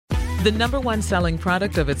The #1 selling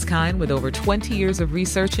product of its kind with over 20 years of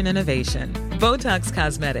research and innovation. Botox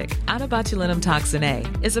Cosmetic, out of botulinum toxin A,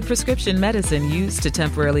 is a prescription medicine used to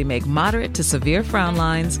temporarily make moderate to severe frown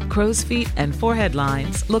lines, crow's feet, and forehead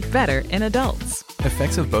lines look better in adults.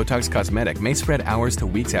 Effects of Botox Cosmetic may spread hours to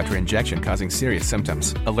weeks after injection, causing serious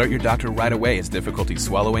symptoms. Alert your doctor right away as difficulty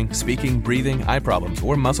swallowing, speaking, breathing, eye problems,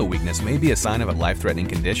 or muscle weakness may be a sign of a life-threatening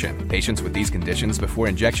condition. Patients with these conditions before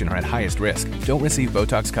injection are at highest risk. Don't receive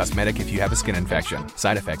Botox Cosmetic if you have a skin infection.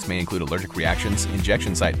 Side effects may include allergic reactions,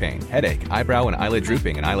 injection site pain, headache, eyebrow and eyelid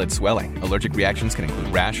drooping, and eyelid swelling. Allergic reactions can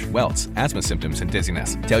include rash, welts, asthma symptoms, and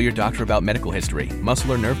dizziness. Tell your doctor about medical history,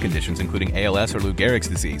 muscle or nerve conditions including ALS or Lou Gehrig's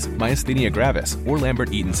disease, myasthenia gravis, or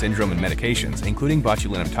Lambert-Eaton syndrome, and medications, including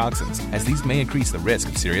botulinum toxins, as these may increase the risk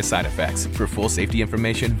of serious side effects. For full safety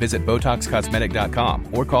information, visit BotoxCosmetic.com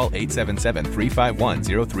or call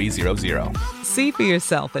 877-351-0300. See for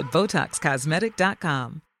yourself at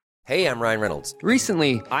BotoxCosmetic.com. Hey, I'm Ryan Reynolds.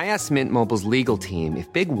 Recently, I asked Mint Mobile's legal team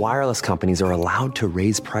if big wireless companies are allowed to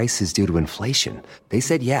raise prices due to inflation. They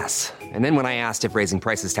said yes. And then when I asked if raising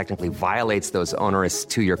prices technically violates those onerous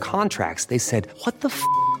 2-year contracts, they said, "What the f***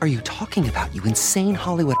 are you talking about, you insane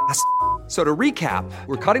Hollywood ass?" So to recap,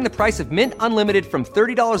 we're cutting the price of Mint Unlimited from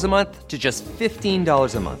 $30 a month to just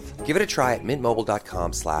 $15 a month. Give it a try at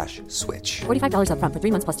mintmobile.com/switch. $45 up front for 3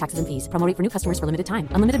 months plus taxes and fees. Promo rate for new customers for limited time.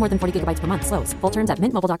 Unlimited more than 40 gigabytes per month. Slows full terms at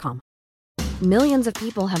mintmobile.com. Millions of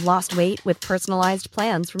people have lost weight with personalized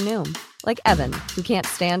plans from Noom. Like Evan, who can't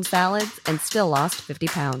stand salads and still lost 50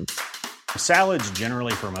 pounds. Salads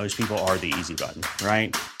generally for most people are the easy button,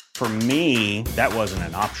 right? For me, that wasn't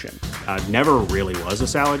an option. I never really was a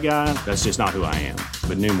salad guy. That's just not who I am.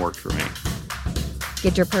 But Noom worked for me.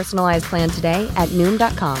 Get your personalized plan today at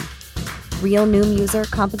Noom.com. Real Noom user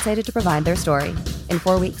compensated to provide their story. In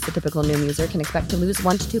 4 weeks, the typical Noom user can expect to lose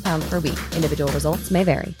 1 to 2 pounds per week. Individual results may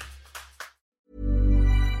vary.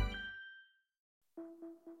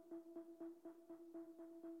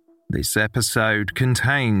 This episode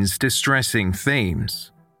contains distressing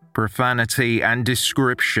themes, profanity, and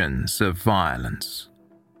descriptions of violence.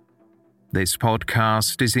 This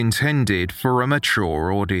podcast is intended for a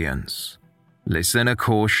mature audience. Listener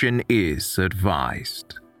caution is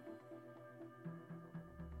advised.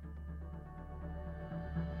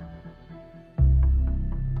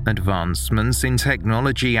 Advancements in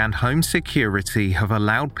technology and home security have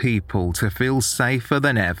allowed people to feel safer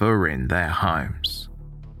than ever in their homes.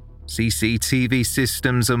 CCTV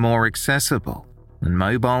systems are more accessible, and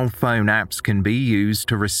mobile phone apps can be used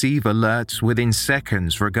to receive alerts within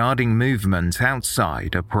seconds regarding movement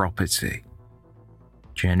outside a property.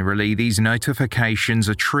 Generally, these notifications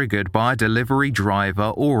are triggered by a delivery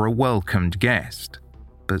driver or a welcomed guest,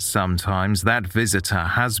 but sometimes that visitor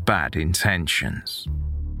has bad intentions.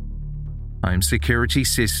 Home security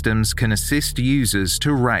systems can assist users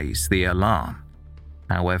to raise the alarm.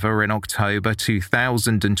 However, in October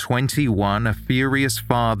 2021, a furious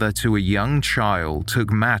father to a young child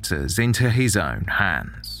took matters into his own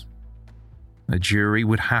hands. A jury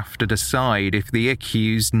would have to decide if the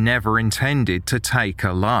accused never intended to take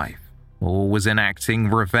a life or was enacting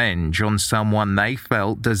revenge on someone they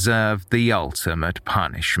felt deserved the ultimate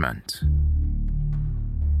punishment.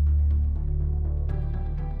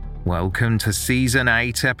 Welcome to Season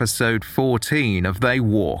 8, Episode 14 of They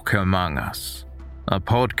Walk Among Us, a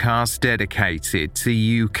podcast dedicated to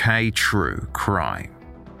UK true crime.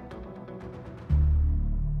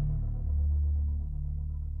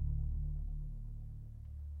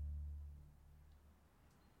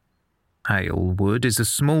 Halewood is a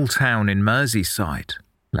small town in Merseyside,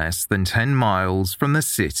 less than 10 miles from the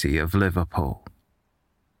city of Liverpool.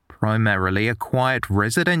 Primarily a quiet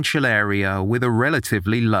residential area with a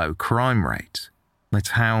relatively low crime rate, the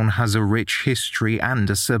town has a rich history and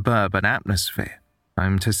a suburban atmosphere,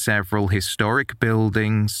 home to several historic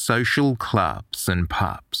buildings, social clubs and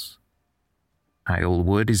pubs.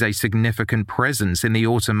 Halewood is a significant presence in the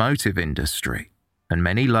automotive industry, and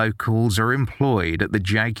many locals are employed at the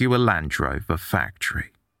Jaguar Land Rover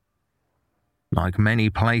factory. Like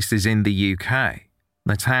many places in the UK,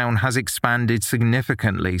 the town has expanded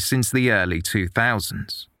significantly since the early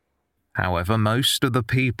 2000s. However, most of the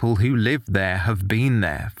people who live there have been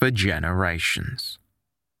there for generations.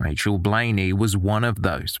 Rachel Blaney was one of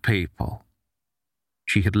those people.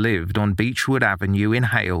 She had lived on Beechwood Avenue in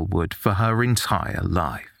Halewood for her entire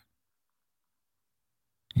life.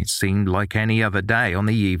 It seemed like any other day on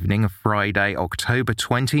the evening of Friday, October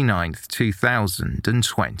 29th,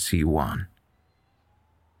 2021.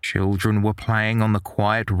 Children were playing on the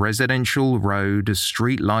quiet residential road as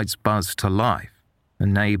streetlights buzzed to life,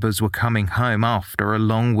 and neighbours were coming home after a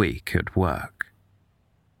long week at work.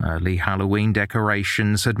 Early Halloween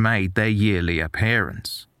decorations had made their yearly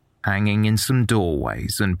appearance, hanging in some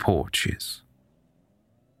doorways and porches.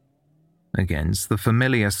 Against the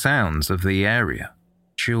familiar sounds of the area,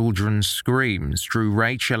 children's screams drew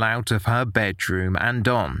Rachel out of her bedroom and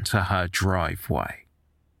onto her driveway.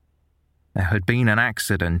 There had been an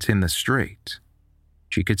accident in the street.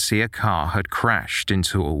 She could see a car had crashed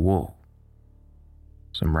into a wall.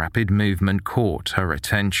 Some rapid movement caught her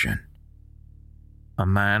attention. A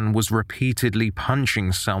man was repeatedly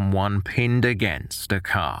punching someone pinned against a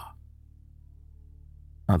car.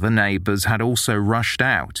 Other neighbors had also rushed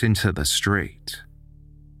out into the street.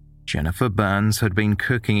 Jennifer Burns had been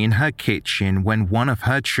cooking in her kitchen when one of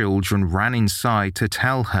her children ran inside to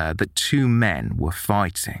tell her that two men were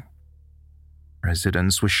fighting.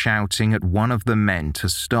 Residents were shouting at one of the men to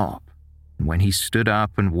stop, and when he stood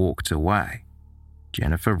up and walked away,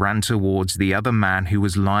 Jennifer ran towards the other man who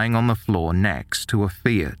was lying on the floor next to a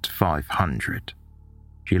Fiat 500.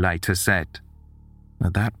 She later said,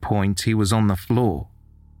 "At that point he was on the floor,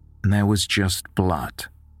 and there was just blood.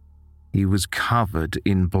 He was covered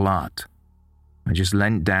in blood. I just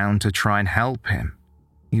leant down to try and help him.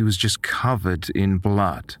 He was just covered in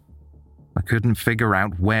blood. I couldn't figure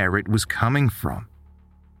out where it was coming from.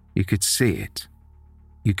 You could see it.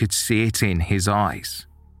 You could see it in his eyes.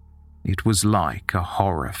 It was like a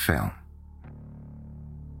horror film."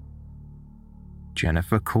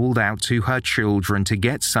 Jennifer called out to her children to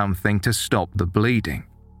get something to stop the bleeding,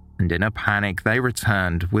 and in a panic they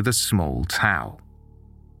returned with a small towel.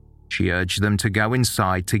 She urged them to go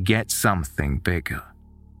inside to get something bigger.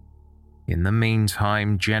 In the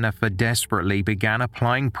meantime, Jennifer desperately began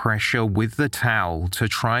applying pressure with the towel to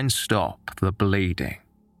try and stop the bleeding.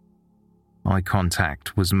 Eye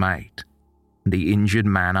contact was made. The injured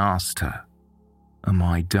man asked her, "Am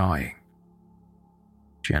I dying?"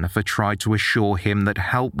 Jennifer tried to assure him that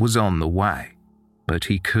help was on the way, but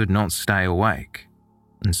he could not stay awake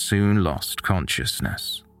and soon lost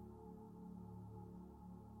consciousness.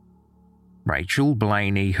 Rachel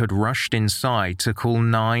Blaney had rushed inside to call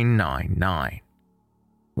 999.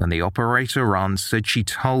 When the operator answered, she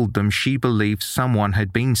told them she believed someone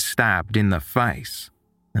had been stabbed in the face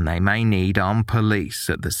and they may need armed police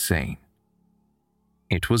at the scene.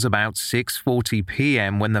 It was about 6:40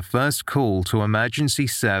 p.m. when the first call to emergency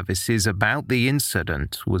services about the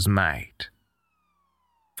incident was made.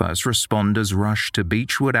 First responders rushed to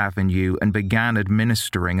Beechwood Avenue and began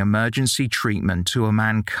administering emergency treatment to a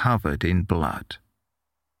man covered in blood.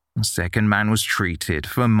 A second man was treated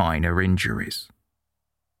for minor injuries.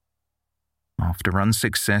 After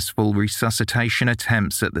unsuccessful resuscitation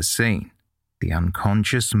attempts at the scene, the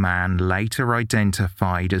unconscious man, later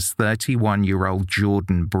identified as 31-year-old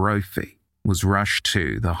Jordan Brophy, was rushed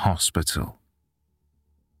to the hospital.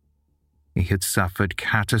 He had suffered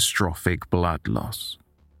catastrophic blood loss.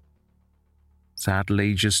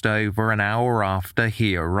 Sadly, just over an hour after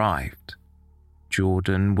he arrived,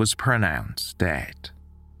 Jordan was pronounced dead.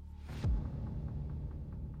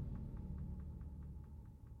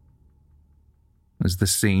 As the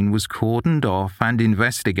scene was cordoned off and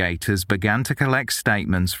investigators began to collect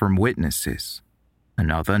statements from witnesses,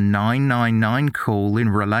 another 999 call in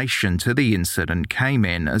relation to the incident came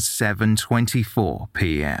in at 7:24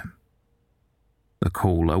 p.m. The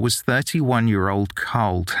caller was 31-year-old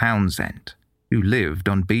Carl Townsend, who lived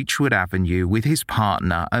on Beechwood Avenue with his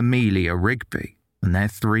partner Amelia Rigby and their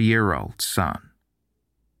 3-year-old son.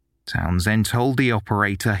 Townsend told the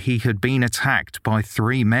operator he had been attacked by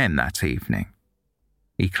 3 men that evening.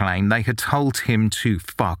 He claimed they had told him to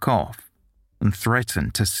fuck off and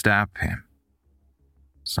threatened to stab him.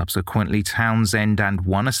 Subsequently, Townsend and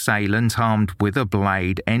one assailant armed with a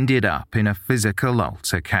blade ended up in a physical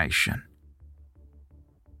altercation.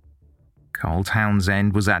 Carl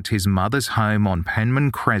Townsend was at his mother's home on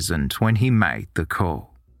Penman Crescent when he made the call.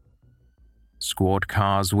 Squad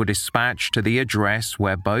cars were dispatched to the address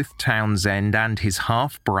where both Townsend and his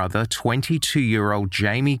half-brother, 22-year-old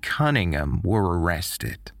Jamie Cunningham, were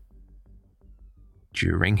arrested.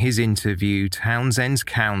 During his interview, Townsend's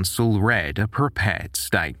counsel read a prepared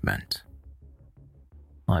statement.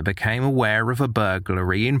 "I became aware of a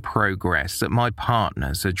burglary in progress at my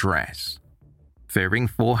partner's address. Fearing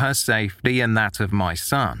for her safety and that of my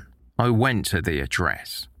son, I went to the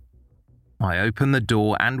address. I opened the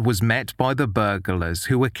door and was met by the burglars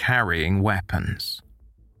who were carrying weapons.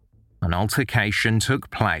 An altercation took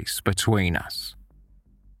place between us.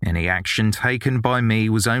 Any action taken by me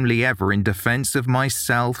was only ever in defense of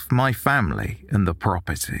myself, my family, and the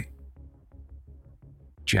property."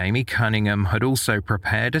 Jamie Cunningham had also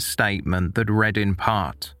prepared a statement that read in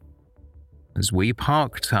part, As we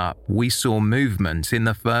parked up, we saw movement in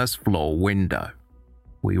the first floor window.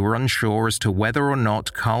 We were unsure as to whether or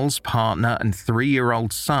not Carl's partner and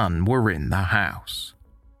 3-year-old son were in the house.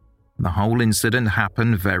 The whole incident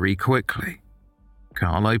happened very quickly.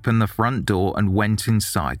 Carl opened the front door and went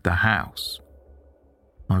inside the house.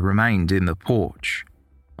 I remained in the porch.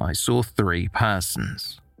 I saw 3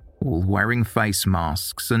 persons, all wearing face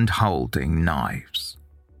masks and holding knives.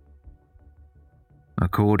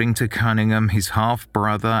 According to Cunningham, his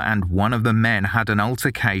half-brother and one of the men had an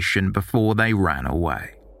altercation before they ran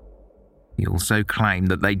away. He also claimed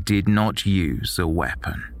that they did not use a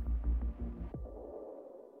weapon.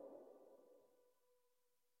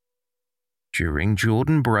 During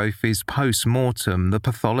Jordan Brophy's post-mortem, the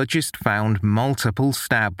pathologist found multiple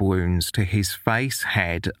stab wounds to his face,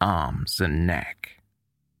 head, arms, and neck.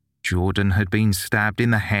 Jordan had been stabbed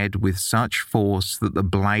in the head with such force that the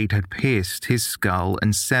blade had pierced his skull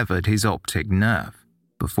and severed his optic nerve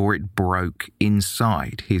before it broke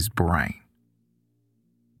inside his brain.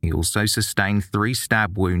 He also sustained 3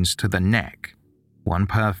 stab wounds to the neck, one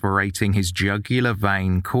perforating his jugular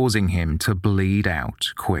vein, causing him to bleed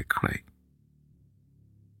out quickly.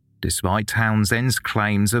 Despite Townsend's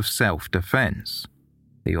claims of self-defense,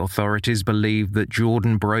 the authorities believed that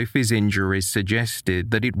Jordan Brophy's injuries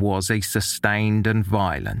suggested that it was a sustained and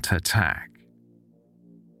violent attack.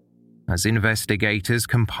 As investigators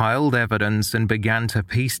compiled evidence and began to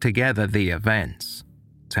piece together the events,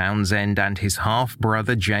 Townsend and his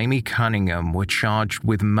half-brother Jamie Cunningham were charged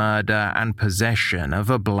with murder and possession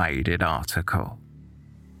of a bladed article.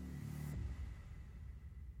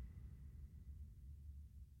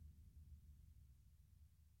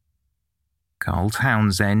 Carl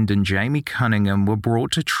Townsend and Jamie Cunningham were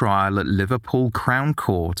brought to trial at Liverpool Crown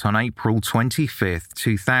Court on April 25,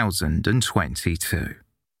 2022.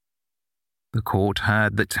 The court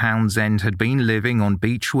heard that Townsend had been living on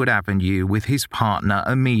Beechwood Avenue with his partner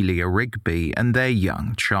Amelia Rigby and their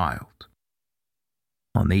young child.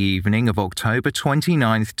 On the evening of October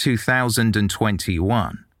 29,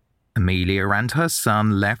 2021, Amelia and her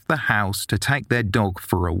son left the house to take their dog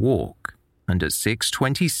for a walk, and at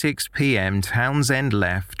 6:26 p.m. Townsend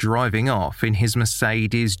left, driving off in his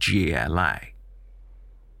Mercedes GLA.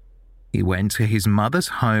 He went to his mother's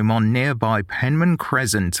home on nearby Penman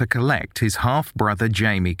Crescent to collect his half-brother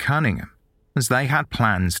Jamie Cunningham, as they had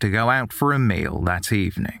plans to go out for a meal that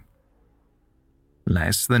evening.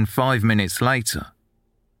 Less than 5 minutes later,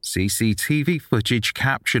 CCTV footage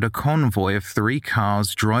captured a convoy of 3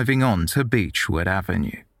 cars driving on to Beechwood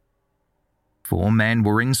Avenue. 4 men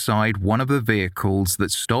were inside one of the vehicles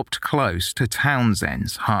that stopped close to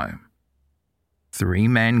Townsend's home. 3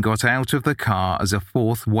 men got out of the car as a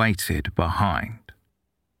 4th waited behind.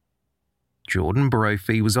 Jordan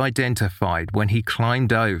Brophy was identified when he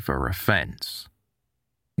climbed over a fence.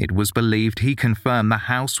 It was believed he confirmed the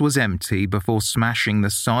house was empty before smashing the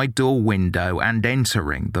side door window and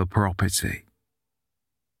entering the property.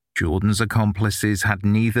 Jordan's accomplices had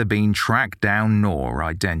neither been tracked down nor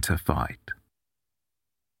identified.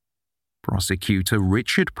 Prosecutor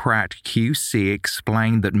Richard Pratt QC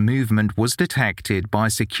explained that movement was detected by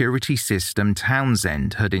a security system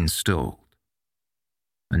Townsend had installed.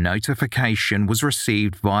 A notification was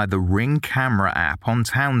received via the Ring camera app on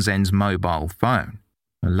Townsend's mobile phone,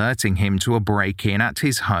 alerting him to a break-in at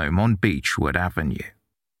his home on Beechwood Avenue.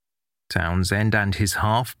 Townsend and his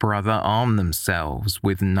half-brother armed themselves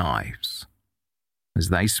with knives. As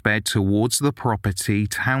they sped towards the property,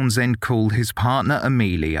 Townsend called his partner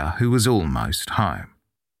Amelia, who was almost home.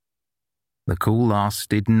 The call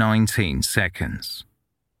lasted 19 seconds.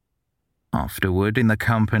 Afterward, in the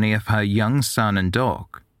company of her young son and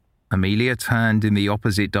dog, Amelia turned in the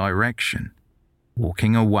opposite direction,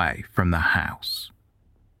 walking away from the house.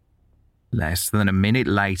 Less than a minute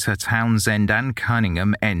later, Townsend and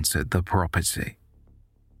Cunningham entered the property.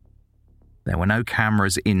 There were no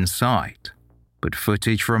cameras inside, but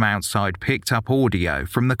footage from outside picked up audio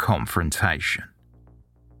from the confrontation.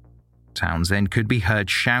 Townsend could be heard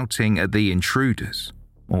shouting at the intruders,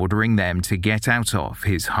 ordering them to get out of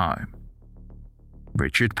his home.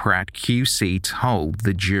 Richard Pratt QC told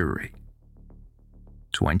the jury.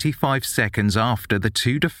 25 seconds after the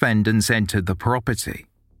 2 defendants entered the property,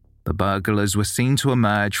 the burglars were seen to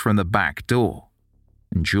emerge from the back door,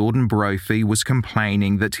 and Jordan Brophy was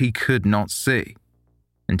complaining that he could not see,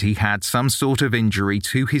 and he had some sort of injury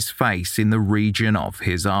to his face in the region of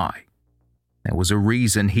his eye. There was a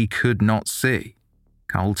reason he could not see.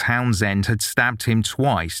 Carl Townsend had stabbed him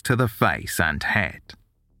twice to the face and head.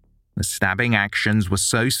 The stabbing actions were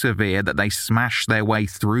so severe that they smashed their way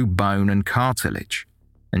through bone and cartilage,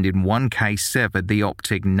 and in one case severed the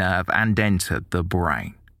optic nerve and entered the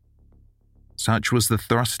brain. Such was the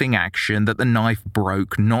thrusting action that the knife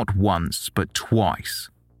broke not once but twice,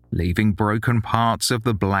 leaving broken parts of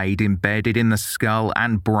the blade embedded in the skull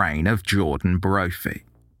and brain of Jordan Brophy.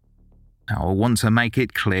 Now, I want to make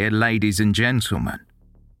it clear, ladies and gentlemen,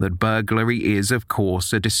 that burglary is, of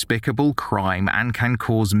course, a despicable crime and can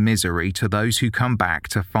cause misery to those who come back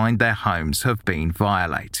to find their homes have been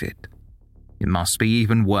violated. It must be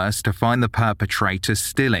even worse to find the perpetrator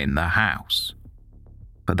still in the house.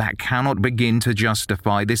 But that cannot begin to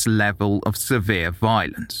justify this level of severe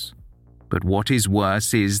violence. But what is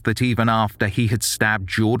worse is that even after he had stabbed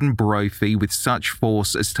Jordan Brophy with such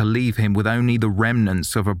force as to leave him with only the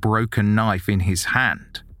remnants of a broken knife in his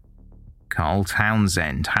hand, Carl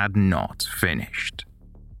Townsend had not finished.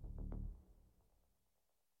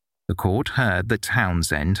 The court heard that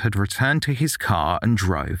Townsend had returned to his car and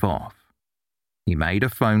drove off. He made a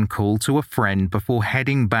phone call to a friend before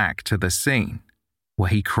heading back to the scene, where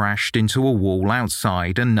he crashed into a wall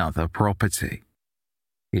outside another property.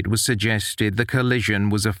 It was suggested the collision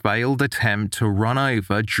was a failed attempt to run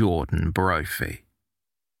over Jordan Brophy.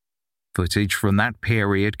 Footage from that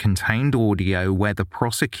period contained audio where the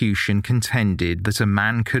prosecution contended that a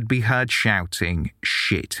man could be heard shouting,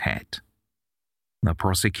 "shithead." The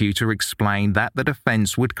prosecutor explained that the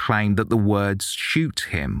defense would claim that the words "shoot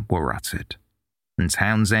him" were uttered, and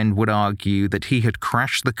Townsend would argue that he had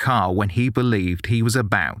crashed the car when he believed he was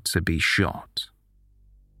about to be shot.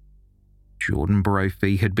 Jordan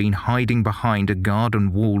Brophy had been hiding behind a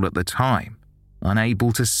garden wall at the time,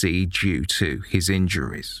 unable to see due to his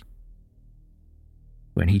injuries.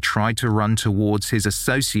 When he tried to run towards his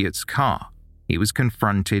associate's car, he was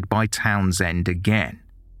confronted by Townsend again,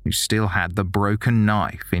 who still had the broken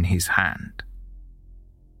knife in his hand.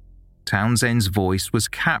 Townsend's voice was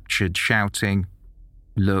captured shouting,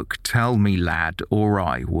 "Look, tell me, lad, or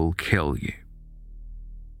I will kill you."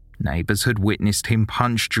 Neighbours had witnessed him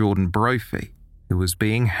punch Jordan Brophy, who was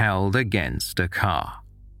being held against a car.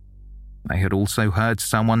 They had also heard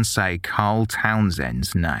someone say Carl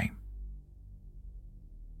Townsend's name.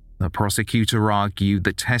 The prosecutor argued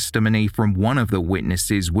that testimony from one of the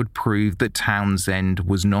witnesses would prove that Townsend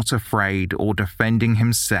was not afraid or defending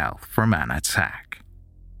himself from an attack.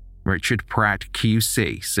 Richard Pratt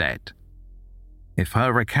QC said, "If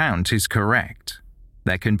her account is correct,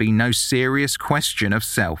 there can be no serious question of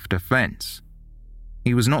self-defense.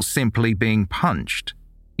 He was not simply being punched,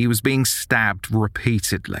 he was being stabbed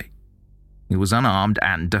repeatedly. He was unarmed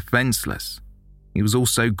and defenseless. He was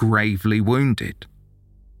also gravely wounded.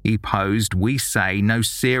 He posed, we say, no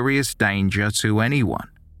serious danger to anyone,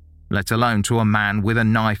 let alone to a man with a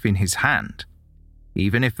knife in his hand,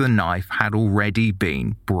 even if the knife had already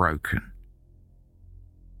been broken."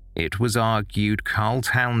 It was argued Carl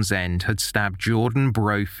Townsend had stabbed Jordan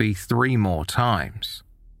Brophy 3 more times.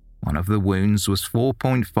 One of the wounds was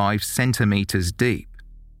 4.5 centimeters deep,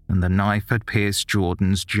 and the knife had pierced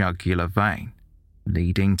Jordan's jugular vein,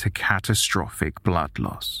 leading to catastrophic blood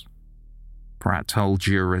loss. Pratt told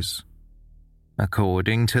jurors,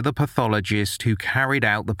 "According to the pathologist who carried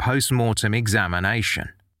out the post-mortem examination,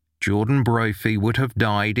 Jordan Brophy would have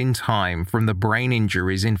died in time from the brain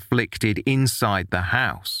injuries inflicted inside the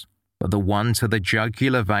house, but the one to the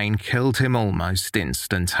jugular vein killed him almost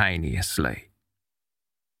instantaneously."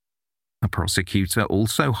 The prosecutor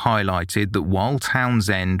also highlighted that while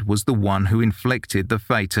Townsend was the one who inflicted the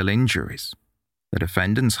fatal injuries, the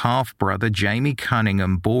defendant's half-brother Jamie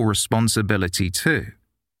Cunningham bore responsibility too,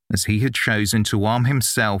 as he had chosen to arm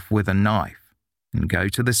himself with a knife and go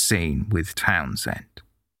to the scene with Townsend.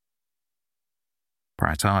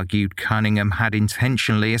 Pratt argued Cunningham had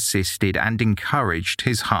intentionally assisted and encouraged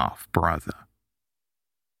his half-brother.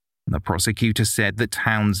 The prosecutor said that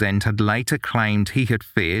Townsend had later claimed he had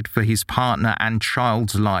feared for his partner and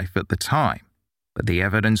child's life at the time, but the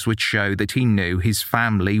evidence would show that he knew his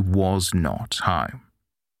family was not home.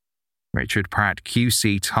 Richard Pratt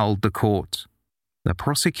QC told the court, "The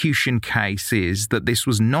prosecution case is that this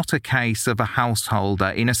was not a case of a householder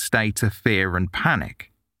in a state of fear and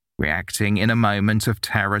panic, reacting in a moment of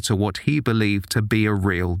terror to what he believed to be a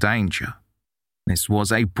real danger. This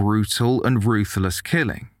was a brutal and ruthless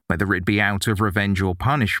killing, whether it be out of revenge or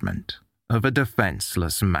punishment, of a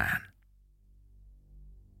defenseless man."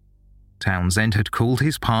 Townsend had called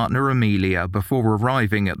his partner Amelia before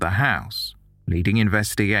arriving at the house, leading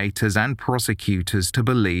investigators and prosecutors to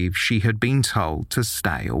believe she had been told to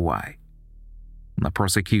stay away. The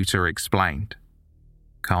prosecutor explained,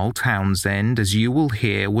 "Carl Townsend, as you will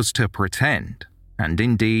hear, was to pretend, and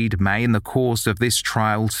indeed may in the course of this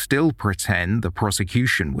trial still pretend, the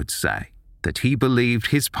prosecution would say, that he believed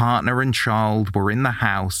his partner and child were in the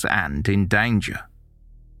house and in danger.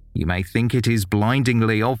 You may think it is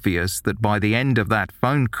blindingly obvious that by the end of that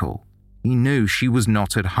phone call, he knew she was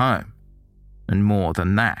not at home. And more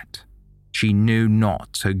than that, she knew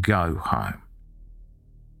not to go home.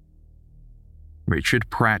 Richard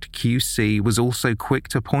Pratt QC was also quick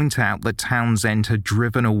to point out that Townsend had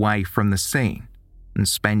driven away from the scene and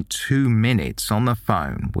spent 2 minutes on the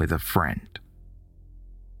phone with a friend.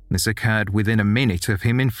 This occurred within a minute of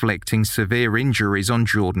him inflicting severe injuries on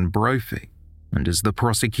Jordan Brophy, and as the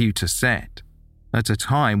prosecutor said, at a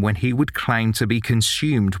time when he would claim to be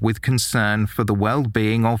consumed with concern for the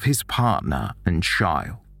well-being of his partner and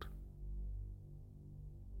child.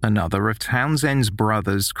 Another of Townsend's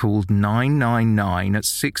brothers called 999 at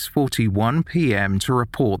 6:41 p.m. to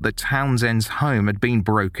report that Townsend's home had been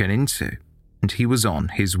broken into, and he was on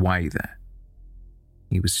his way there.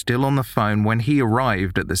 He was still on the phone when he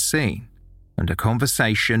arrived at the scene, and a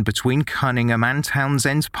conversation between Cunningham and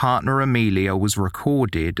Townsend's partner Amelia was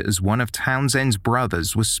recorded as one of Townsend's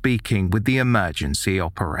brothers was speaking with the emergency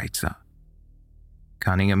operator.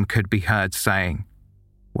 Cunningham could be heard saying,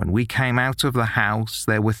 "When we came out of the house,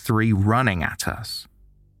 there were 3 running at us,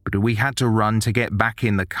 but we had to run to get back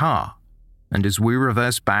in the car, and as we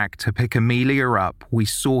reversed back to pick Amelia up, we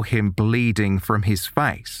saw him bleeding from his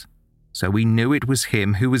face, so we knew it was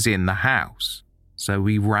him who was in the house. So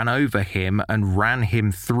we ran over him and ran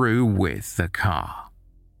him through with the car."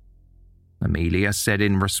 Amelia said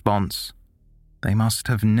in response, "They must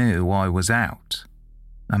have knew I was out.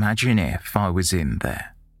 Imagine if I was in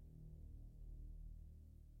there."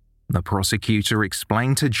 The prosecutor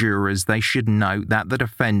explained to jurors they should note that the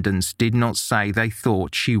defendants did not say they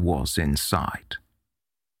thought she was inside.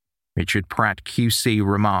 Richard Pratt QC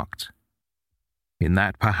remarked, "In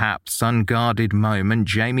that perhaps unguarded moment,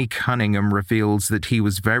 Jamie Cunningham reveals that he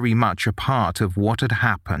was very much a part of what had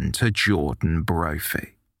happened to Jordan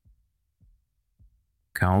Brophy."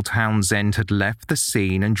 Carl Townsend had left the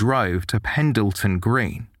scene and drove to Pendleton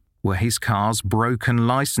Green, where his car's broken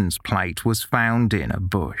license plate was found in a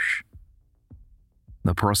bush.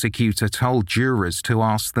 The prosecutor told jurors to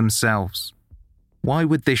ask themselves, why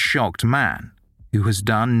would this shocked man, who has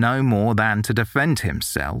done no more than to defend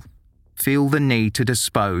himself, feel the need to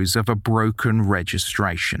dispose of a broken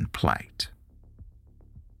registration plate?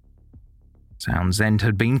 Townsend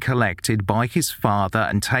had been collected by his father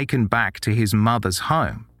and taken back to his mother's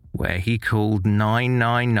home, where he called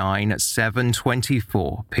 999 at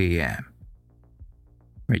 7:24 p.m.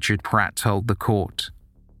 Richard Pratt told the court,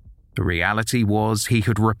 "The reality was he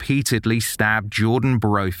had repeatedly stabbed Jordan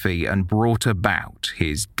Brophy and brought about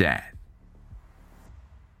his death."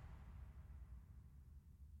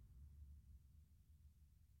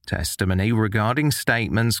 Testimony regarding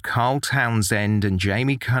statements Carl Townsend and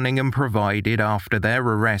Jamie Cunningham provided after their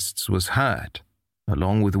arrests was heard,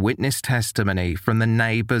 along with witness testimony from the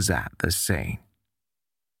neighbours at the scene.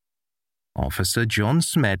 Officer John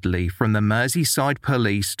Smedley from the Merseyside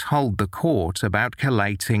Police told the court about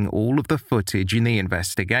collating all of the footage in the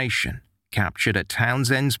investigation captured at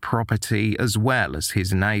Townsend's property as well as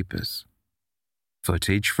his neighbours.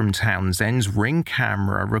 Footage from Townsend's Ring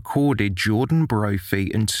camera recorded Jordan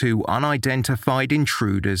Brophy and 2 unidentified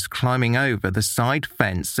intruders climbing over the side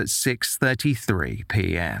fence at 6:33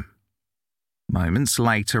 p.m. Moments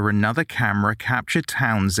later, another camera captured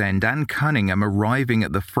Townsend and Cunningham arriving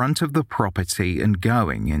at the front of the property and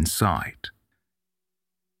going inside.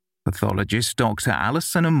 Pathologist Dr.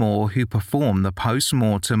 Alison Amore, who performed the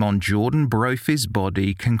post-mortem on Jordan Brophy's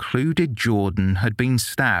body, concluded Jordan had been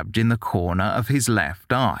stabbed in the corner of his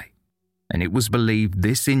left eye, and it was believed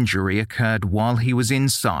this injury occurred while he was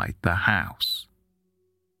inside the house.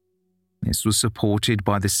 This was supported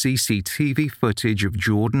by the CCTV footage of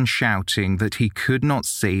Jordan shouting that he could not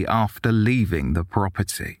see after leaving the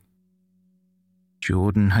property.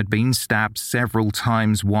 Jordan had been stabbed several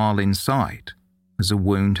times while inside, as a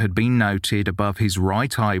wound had been noted above his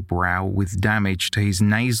right eyebrow with damage to his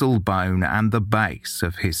nasal bone and the base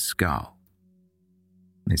of his skull.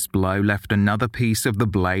 This blow left another piece of the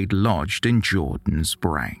blade lodged in Jordan's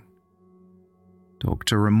brain.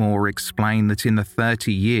 Dr. Amore explained that in the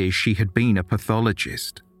 30 years she had been a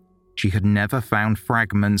pathologist, she had never found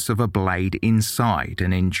fragments of a blade inside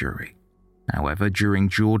an injury. However, during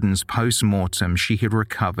Jordan's post-mortem, she had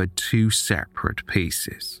recovered 2 separate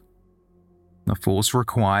pieces. The force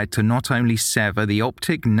required to not only sever the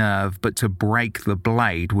optic nerve but to break the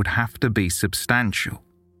blade would have to be substantial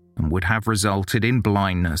and would have resulted in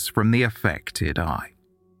blindness from the affected eye.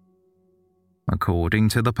 According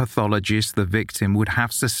to the pathologist, the victim would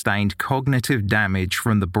have sustained cognitive damage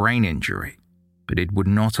from the brain injury, but it would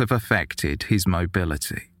not have affected his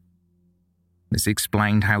mobility. This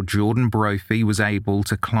explained how Jordan Brophy was able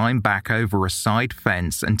to climb back over a side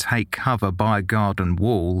fence and take cover by a garden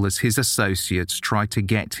wall as his associates tried to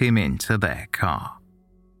get him into their car.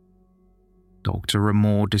 Dr.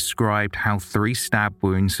 Amor described how 3 stab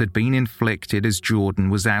wounds had been inflicted as Jordan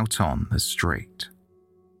was out on the street.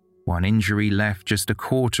 One injury left just a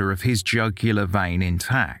quarter of his jugular vein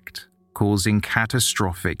intact, causing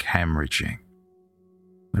catastrophic hemorrhaging.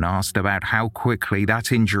 When asked about how quickly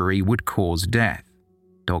that injury would cause death,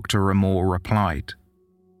 Dr. Amor replied,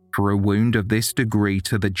 "For a wound of this degree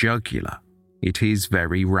to the jugular, it is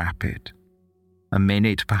very rapid. A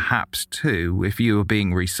minute, perhaps 2, if you are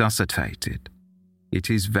being resuscitated. It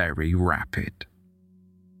is very rapid."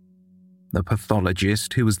 The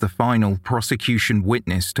pathologist, who was the final prosecution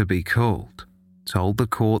witness to be called, told the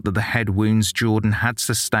court that the head wounds Jordan had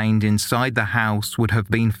sustained inside the house would have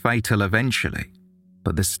been fatal eventually,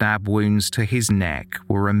 but the stab wounds to his neck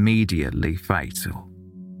were immediately fatal.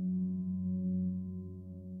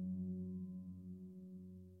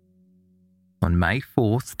 On May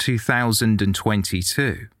 4th,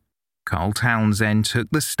 2022, Carl Townsend took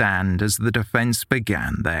the stand as the defense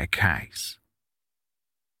began their case.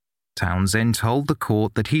 Townsend told the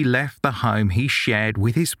court that he left the home he shared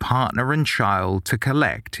with his partner and child to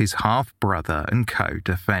collect his half-brother and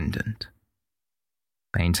co-defendant.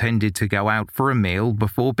 They intended to go out for a meal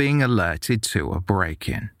before being alerted to a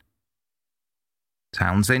break-in.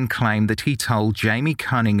 Townsend claimed that he told Jamie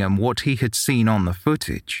Cunningham what he had seen on the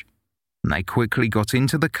footage, and they quickly got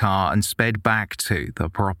into the car and sped back to the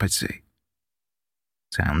property.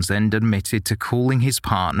 Townsend admitted to calling his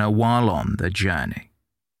partner while on the journey.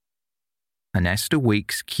 Anesta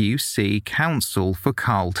Weeks, QC, counsel for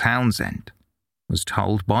Carl Townsend, was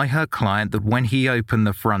told by her client that when he opened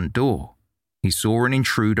the front door, he saw an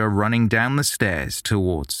intruder running down the stairs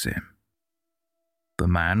towards him. The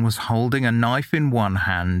man was holding a knife in one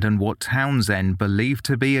hand and what Townsend believed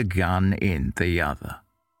to be a gun in the other.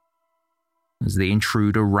 As the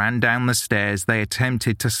intruder ran down the stairs, they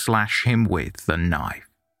attempted to slash him with the knife.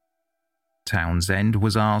 Townsend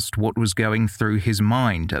was asked what was going through his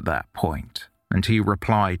mind at that point, and he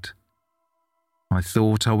replied, "I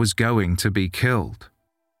thought I was going to be killed.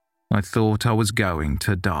 I thought I was going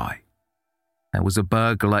to die. There was a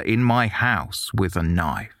burglar in my house with a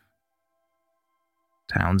knife."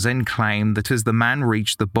 Townsend claimed that as the man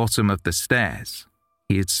reached the bottom of the stairs,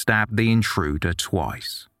 he had stabbed the intruder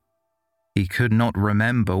twice. He could not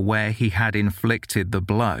remember where he had inflicted the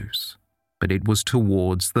blows, but it was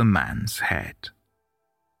towards the man's head.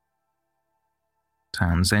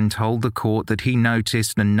 Townsend told the court that he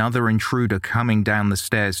noticed another intruder coming down the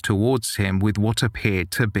stairs towards him with what appeared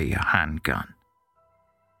to be a handgun.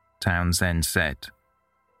 Townsend said,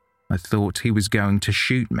 "I thought he was going to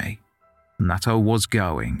shoot me, and that I was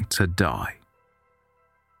going to die."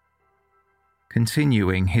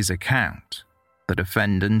 Continuing his account, the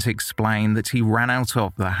defendant explained that he ran out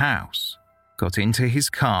of the house, got into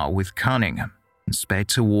his car with Cunningham, and sped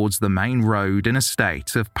towards the main road in a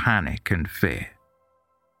state of panic and fear.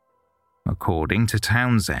 According to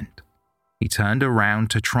Townsend, he turned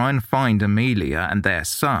around to try and find Amelia and their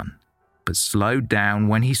son, but slowed down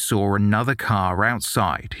when he saw another car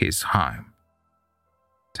outside his home.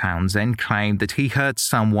 Townsend claimed that he heard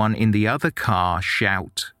someone in the other car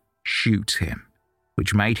shout, "Shoot him,"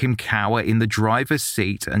 which made him cower in the driver's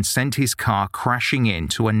seat and sent his car crashing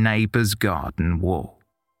into a neighbor's garden wall.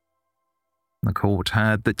 The court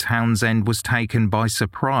heard that Townsend was taken by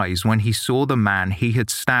surprise when he saw the man he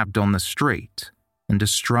had stabbed on the street, and a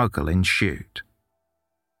struggle ensued.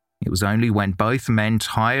 It was only when both men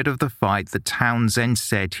tired of the fight that Townsend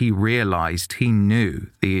said he realized he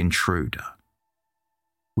knew the intruder.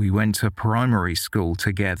 "We went to primary school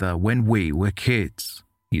together when we were kids,"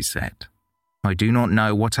 he said. "I do not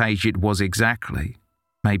know what age it was exactly,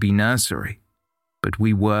 maybe nursery, but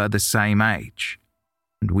we were the same age,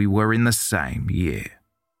 and we were in the same year."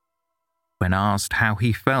 When asked how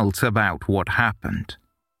he felt about what happened,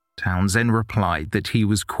 Townsend replied that he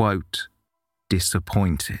was, quote,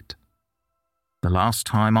 "disappointed. The last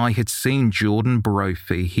time I had seen Jordan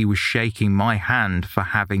Brophy, he was shaking my hand for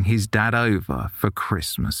having his dad over for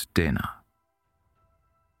Christmas dinner."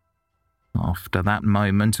 After that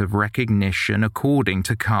moment of recognition, according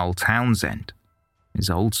to Carl Townsend, his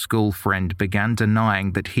old school friend began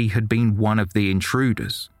denying that he had been one of the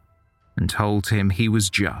intruders and told him he was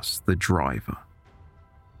just the driver.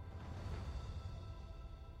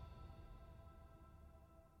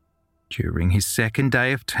 During his second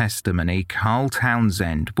day of testimony, Carl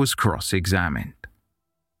Townsend was cross-examined.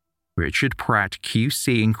 Richard Pratt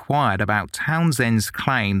QC inquired about Townsend's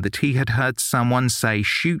claim that he had heard someone say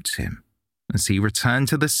shoot him as he returned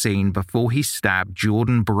to the scene before he stabbed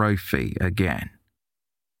Jordan Brophy again.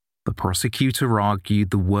 The prosecutor argued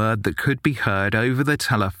the word that could be heard over the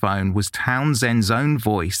telephone was Townsend's own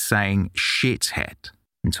voice saying shithead,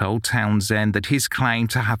 and told Townsend that his claim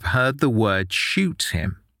to have heard the word shoot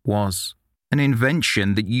him was an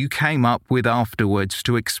invention that you came up with afterwards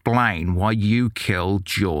to explain why you killed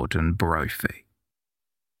Jordan Brophy.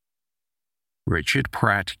 Richard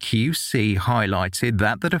Pratt QC highlighted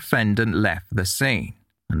that the defendant left the scene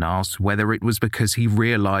and asked whether it was because he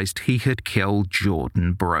realized he had killed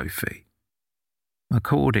Jordan Brophy.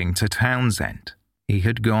 According to Townsend, he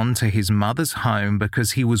had gone to his mother's home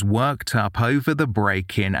because he was worked up over the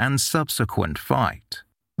break-in and subsequent fight,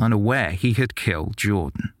 unaware he had killed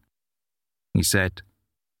Jordan. He said,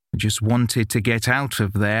 "I just wanted to get out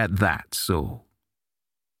of there, that's all."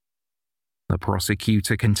 The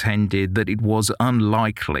prosecutor contended that it was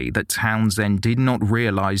unlikely that Townsend did not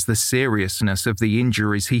realize the seriousness of the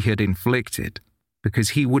injuries he had inflicted, because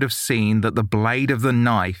he would have seen that the blade of the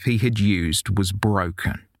knife he had used was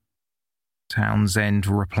broken. Townsend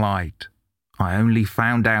replied, "I only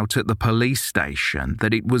found out at the police station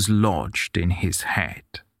that it was lodged in his head."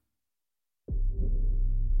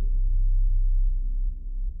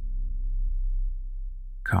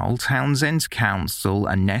 Carl Townsend's counsel,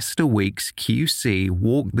 Anesta Weeks QC,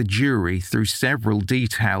 walked the jury through several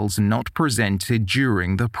details not presented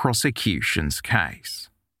during the prosecution's case.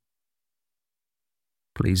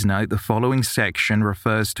 Please note the following section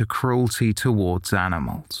refers to cruelty towards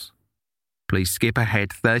animals. Please skip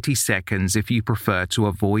ahead 30 seconds if you prefer to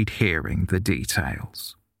avoid hearing the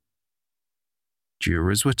details.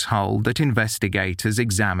 Jurors were told that investigators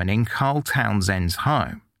examining Carl Townsend's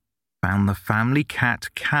home found the family cat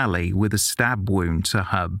Callie with a stab wound to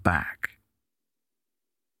her back.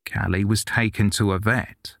 Callie was taken to a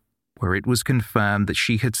vet, where it was confirmed that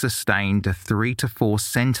she had sustained a 3 to 4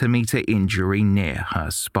 centimetre injury near her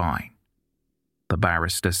spine. The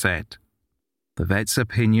barrister said, "The vet's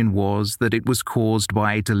opinion was that it was caused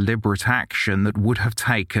by a deliberate action that would have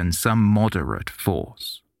taken some moderate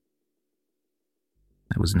force."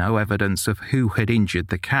 There was no evidence of who had injured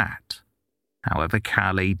the cat. However,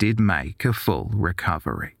 Callie did make a full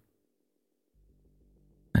recovery.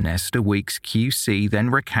 Anesta Weeks QC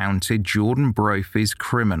then recounted Jordan Brophy's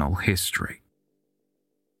criminal history.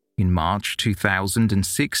 In March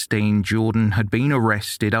 2016, Jordan had been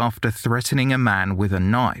arrested after threatening a man with a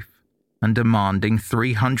knife and demanding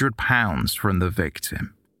 £300 from the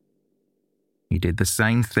victim. He did the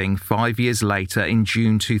same thing 5 years later in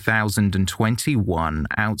June 2021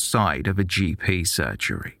 outside of a GP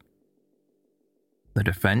surgery. The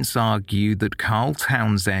defense argued that Carl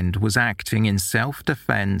Townsend was acting in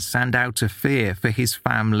self-defense and out of fear for his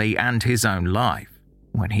family and his own life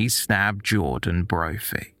when he stabbed Jordan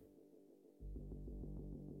Brophy.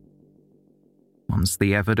 Once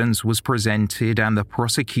the evidence was presented and the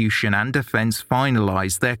prosecution and defense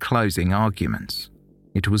finalized their closing arguments,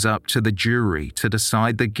 it was up to the jury to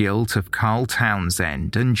decide the guilt of Carl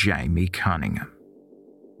Townsend and Jamie Cunningham.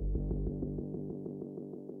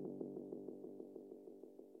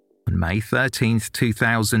 On May 13,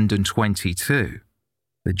 2022,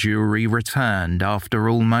 the jury returned after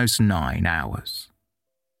almost 9 hours.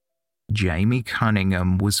 Jamie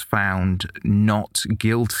Cunningham was found not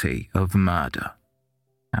guilty of murder.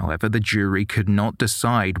 However, the jury could not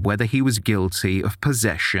decide whether he was guilty of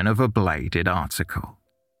possession of a bladed article.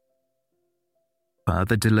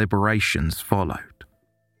 Further deliberations followed.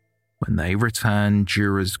 When they returned,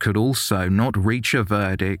 jurors could also not reach a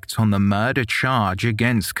verdict on the murder charge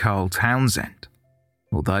against Carl Townsend,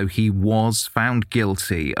 although he was found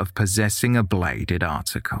guilty of possessing a bladed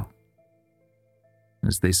article.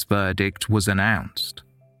 As this verdict was announced,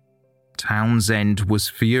 Townsend was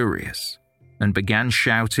furious and began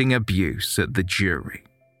shouting abuse at the jury.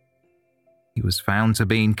 He was found to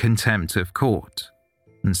be in contempt of court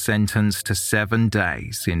and sentenced to 7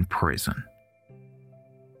 days in prison.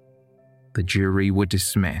 The jury were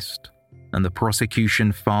dismissed, and the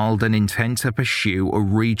prosecution filed an intent to pursue a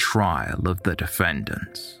retrial of the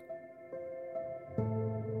defendants.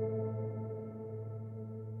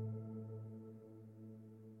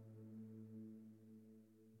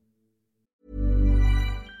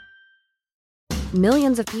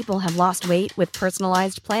 Millions of people have lost weight with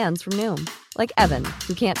personalized plans from Noom, like Evan,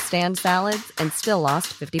 who can't stand salads and still lost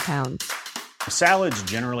 50 pounds. Salads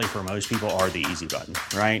generally for most people are the easy button,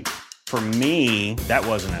 right? For me, that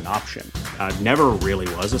wasn't an option. I never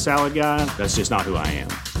really was a salad guy. That's just not who I am.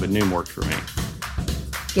 But Noom worked for me.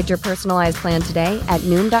 Get your personalized plan today at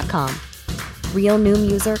Noom.com. Real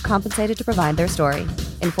Noom user compensated to provide their story.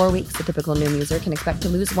 In 4 weeks, the typical Noom user can expect to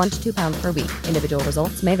lose 1 to 2 pounds per week. Individual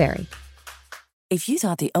results may vary. If you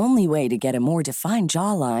thought the only way to get a more defined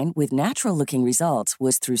jawline with natural-looking results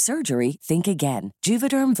was through surgery, think again.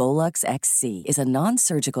 Juvederm Volux XC is a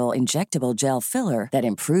non-surgical injectable gel filler that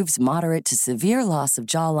improves moderate to severe loss of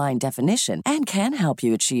jawline definition and can help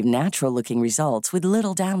you achieve natural-looking results with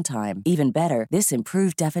little downtime. Even better, this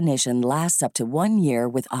improved definition lasts up to 1 year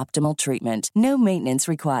with optimal treatment. No maintenance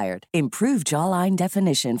required. Improve jawline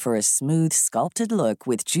definition for a smooth, sculpted look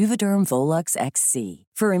with Juvederm Volux XC.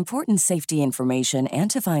 For important safety information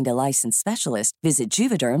and to find a licensed specialist, visit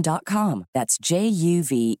Juvederm.com. That's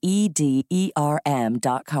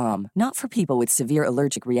Juvederm.com. Not for people with severe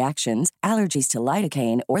allergic reactions, allergies to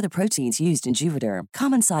lidocaine, or the proteins used in Juvederm.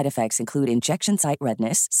 Common side effects include injection site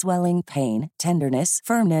redness, swelling, pain, tenderness,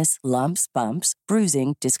 firmness, lumps, bumps,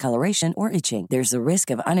 bruising, discoloration, or itching. There's a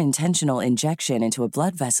risk of unintentional injection into a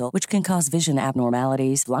blood vessel, which can cause vision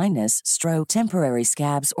abnormalities, blindness, stroke, temporary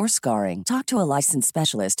scabs, or scarring. Talk to a licensed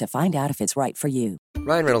specialist to find out if it's right for you.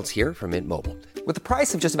 Ryan Reynolds here from Mint Mobile. With the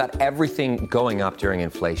price of just about everything going up during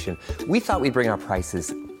inflation, we thought we'd bring our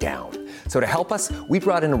prices down. So to help us, we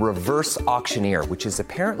brought in a reverse auctioneer, which is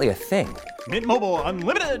apparently a thing. Mint Mobile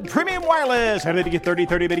Unlimited Premium Wireless. How to get 30,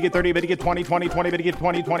 30, bit to get 30, bit to get 20, 20, 20, bit to get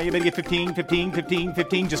 20, 20, bit to get 15, 15, 15,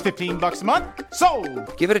 15, just $15 a month?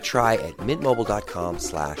 Sold! Give it a try at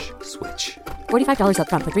mintmobile.com/switch. $45 up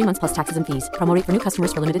front for 3 months plus taxes and fees. Promo rate for new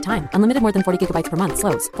customers for limited time. Unlimited more than 40 gigabytes per month.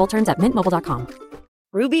 Slows full terms at mintmobile.com.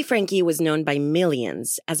 Ruby Franke was known by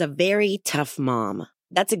millions as a very tough mom.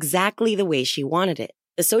 That's exactly the way she wanted it.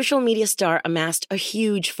 The social media star amassed a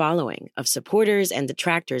huge following of supporters and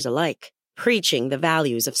detractors alike, preaching the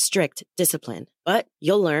values of strict discipline. But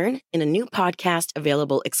you'll learn in a new podcast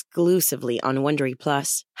available exclusively on Wondery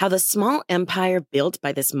Plus how the small empire built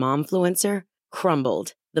by this momfluencer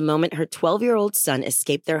crumbled the moment her 12-year-old son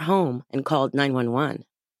escaped their home and called 911.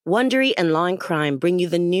 Wondery and Law and Crime bring you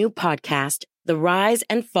the new podcast, The Rise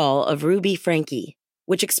and Fall of Ruby Franke,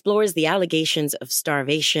 which explores the allegations of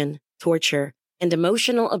starvation, torture, and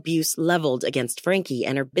emotional abuse leveled against Franke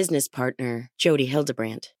and her business partner, Jodi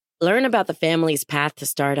Hildebrandt. Learn about the family's path to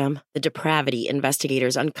stardom, the depravity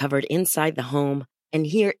investigators uncovered inside the home, and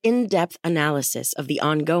hear in-depth analysis of the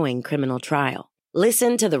ongoing criminal trial.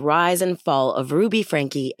 Listen to The Rise and Fall of Ruby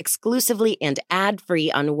Franke exclusively and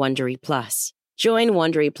ad-free on Wondery Plus. Join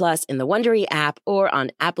Wondery Plus in the Wondery app or on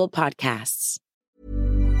Apple Podcasts.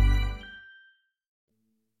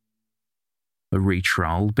 The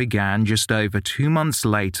retrial began just over 2 months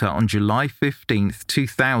later on July 15th,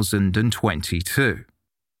 2022,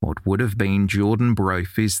 what would have been Jordan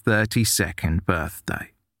Brophy's 32nd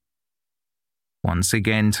birthday. Once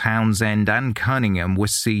again, Townsend and Cunningham were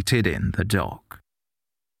seated in the dock.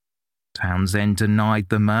 Townsend denied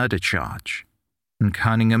the murder charge, and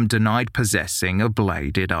Cunningham denied possessing a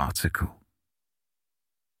bladed article.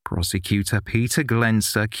 Prosecutor Peter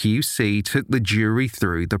Glenser, QC, took the jury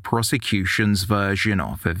through the prosecution's version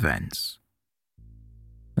of events.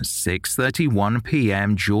 At 6:31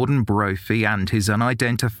 p.m., Jordan Brophy and his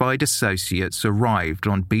unidentified associates arrived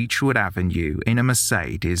on Beechwood Avenue in a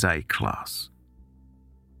Mercedes A-Class.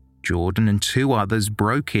 Jordan and 2 others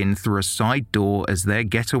broke in through a side door as their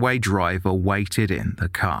getaway driver waited in the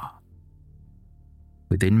car.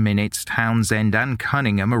 Within minutes, Townsend and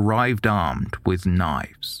Cunningham arrived armed with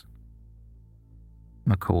knives.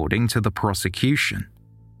 According to the prosecution,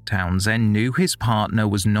 Townsend knew his partner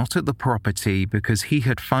was not at the property because he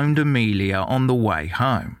had phoned Amelia on the way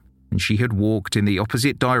home, and she had walked in the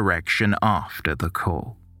opposite direction after the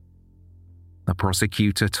call. The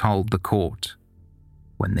prosecutor told the court,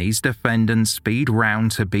 "When these defendants speed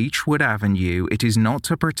round to Beechwood Avenue, it is not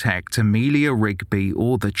to protect Amelia Rigby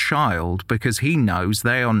or the child because he knows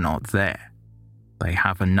they are not there. They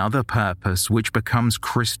have another purpose which becomes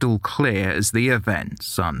crystal clear as the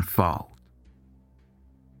events unfold."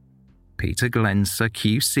 Peter Glenser,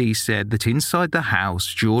 QC, said that inside the house,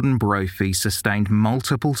 Jordan Brophy sustained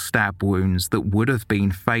multiple stab wounds that would have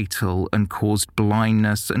been fatal and caused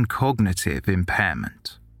blindness and cognitive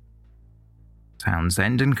impairment.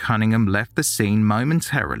 Townsend and Cunningham left the scene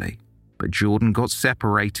momentarily, but Jordan got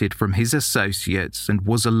separated from his associates and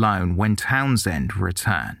was alone when Townsend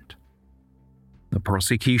returned. The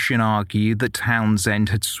prosecution argued that Townsend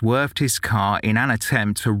had swerved his car in an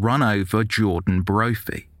attempt to run over Jordan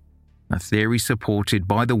Brophy, a theory supported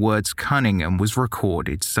by the words Cunningham was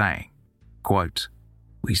recorded saying, quote,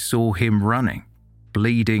 "We saw him running,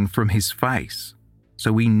 bleeding from his face,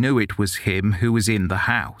 so we knew it was him who was in the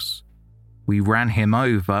house. We ran him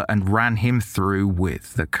over and ran him through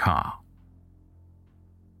with the car.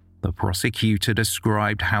 The prosecutor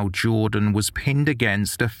described how Jordan was pinned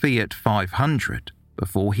against a Fiat 500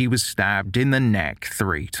 before he was stabbed in the neck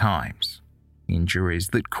 3 times, injuries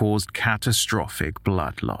that caused catastrophic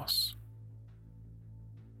blood loss.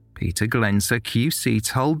 Peter Glenser QC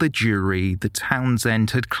told the jury that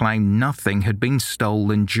Townsend had claimed nothing had been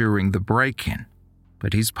stolen during the break-in,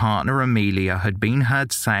 but his partner Amelia had been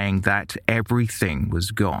heard saying that everything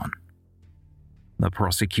was gone. The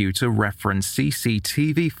prosecutor referenced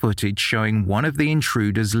CCTV footage showing one of the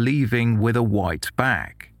intruders leaving with a white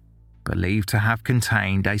bag, believed to have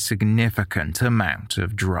contained a significant amount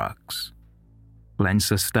of drugs.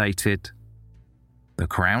 Glenser stated, "The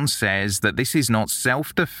Crown says that this is not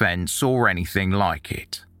self-defense or anything like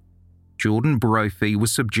it. Jordan Brophy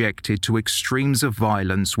was subjected to extremes of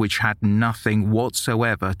violence which had nothing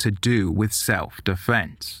whatsoever to do with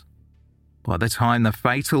self-defense. By the time the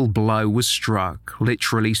fatal blow was struck,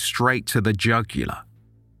 literally straight to the jugular,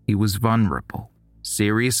 he was vulnerable,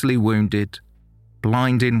 seriously wounded,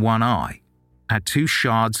 blind in one eye, had 2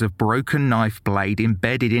 shards of broken knife blade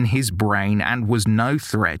embedded in his brain and was no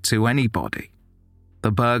threat to anybody.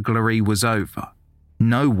 The burglary was over.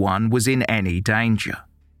 No one was in any danger.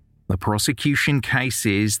 The prosecution case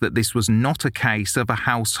is that this was not a case of a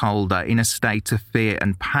householder in a state of fear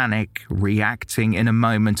and panic reacting in a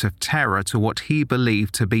moment of terror to what he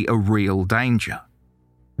believed to be a real danger.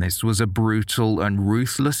 This was a brutal and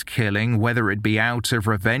ruthless killing, whether it be out of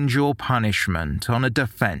revenge or punishment, on a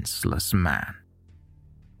defenseless man."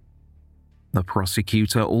 The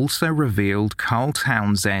prosecutor also revealed Carl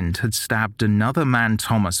Townsend had stabbed another man,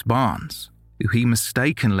 Thomas Barnes, who he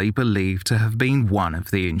mistakenly believed to have been one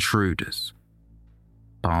of the intruders.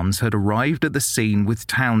 Barnes had arrived at the scene with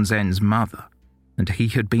Townsend's mother, and he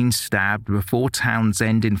had been stabbed before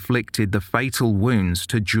Townsend inflicted the fatal wounds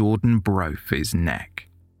to Jordan Brophy's neck.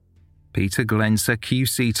 Peter Glenser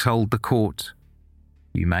QC told the court,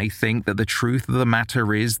 "You may think that the truth of the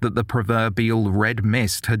matter is that the proverbial red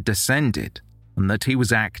mist had descended and that he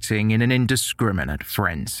was acting in an indiscriminate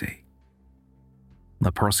frenzy."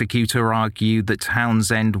 The prosecutor argued that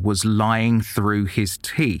Townsend was lying through his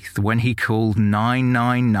teeth when he called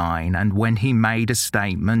 999 and when he made a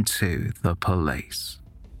statement to the police.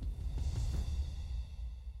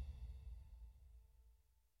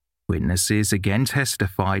 Witnesses again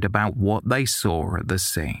testified about what they saw at the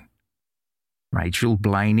scene. Rachel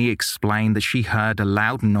Blaney explained that she heard a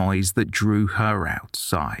loud noise that drew her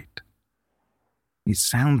outside. It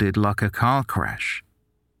sounded like a car crash.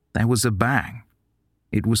 There was a bang.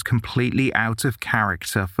 It was completely out of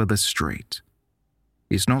character for the street.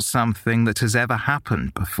 It's not something that has ever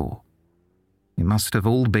happened before. It must have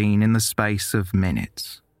all been in the space of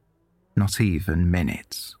minutes, not even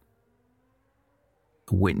minutes.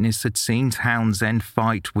 A witness had seen Townsend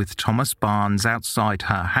fight with Thomas Barnes outside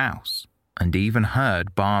her house, and even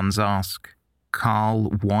heard Barnes ask, "Carl,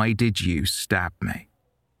 why did you stab me?"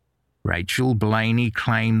 Rachel Blaney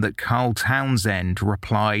claimed that Carl Townsend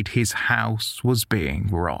replied his house was being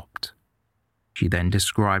robbed. She then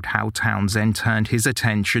described how Townsend turned his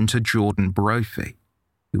attention to Jordan Brophy,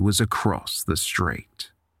 who was across the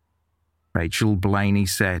street. Rachel Blaney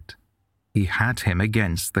said, "He had him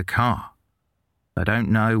against the car. I don't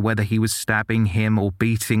know whether he was stabbing him or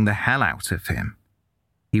beating the hell out of him.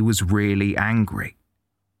 He was really angry.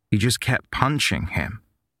 He just kept punching him.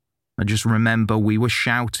 I just remember we were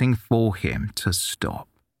shouting for him to stop."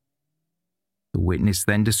 The witness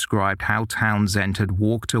then described how Townsend had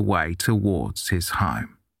walked away towards his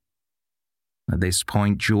home. At this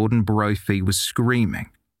point, Jordan Brophy was screaming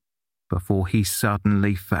before he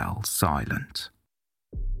suddenly fell silent.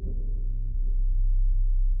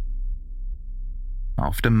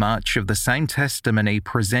 After much of the same testimony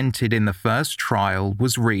presented in the first trial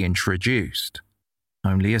was reintroduced,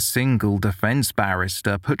 only a single defense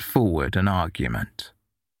barrister put forward an argument.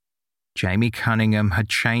 Jamie Cunningham had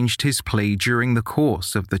changed his plea during the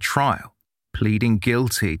course of the trial, pleading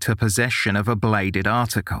guilty to possession of a bladed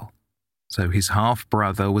article, so his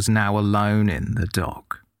half-brother was now alone in the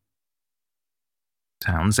dock.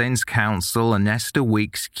 Townsend's counsel, Anesta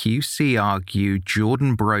Weeks QC, argued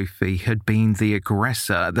Jordan Brophy had been the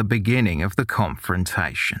aggressor at the beginning of the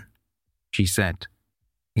confrontation. She said,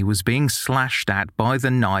 "He was being slashed at by the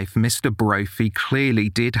knife Mr. Brophy clearly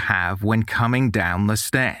did have when coming down the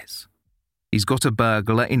stairs. He's got a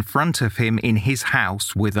burglar in front of him in his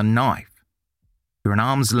house with a knife. You're an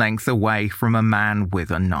arm's length away from a man with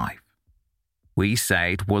a knife. We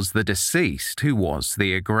say it was the deceased who was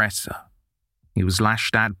the aggressor. He was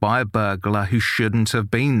lashed at by a burglar who shouldn't have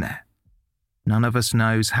been there. None of us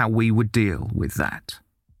knows how we would deal with that.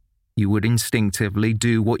 You would instinctively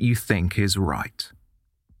do what you think is right.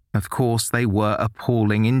 Of course, they were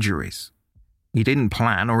appalling injuries. He didn't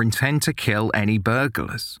plan or intend to kill any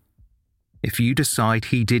burglars. If you decide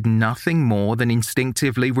he did nothing more than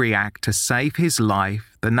instinctively react to save his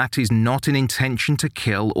life, then that is not an intention to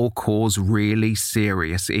kill or cause really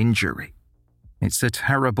serious injury. It's a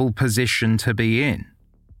terrible position to be in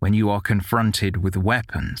when you are confronted with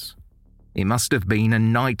weapons. It must have been a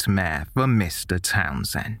nightmare for Mr.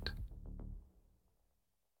 Townsend.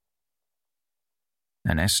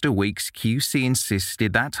 And Esther Weeks QC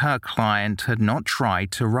insisted that her client had not tried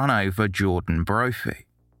to run over Jordan Brophy,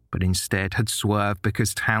 but instead had swerved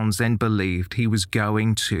because Townsend believed he was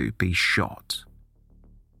going to be shot.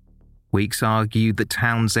 Weeks argued that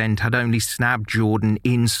Townsend had only stabbed Jordan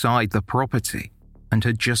inside the property and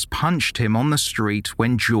had just punched him on the street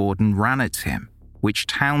when Jordan ran at him, which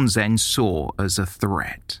Townsend saw as a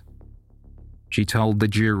threat. She told the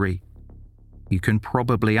jury, "You can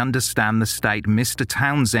probably understand the state Mr.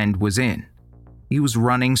 Townsend was in. He was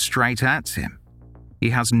running straight at him.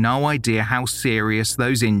 He has no idea how serious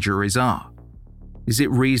those injuries are. Is it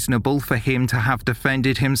reasonable for him to have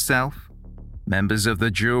defended himself?" Members of the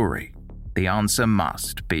jury, the answer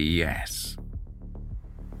must be yes.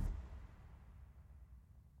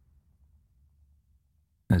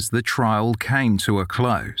 As the trial came to a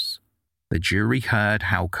close, the jury heard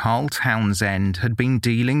how Carl Townsend had been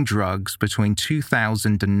dealing drugs between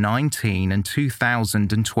 2019 and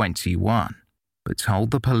 2021, but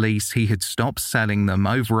told the police he had stopped selling them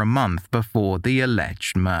over a month before the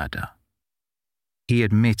alleged murder. He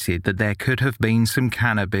admitted that there could have been some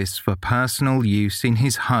cannabis for personal use in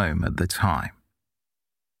his home at the time.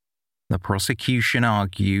 The prosecution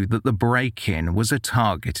argued that the break-in was a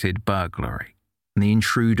targeted burglary, and the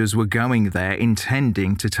intruders were going there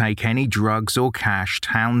intending to take any drugs or cash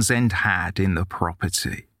Townsend had in the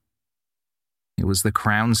property. It was the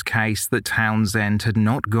Crown's case that Townsend had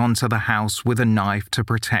not gone to the house with a knife to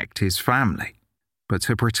protect his family, but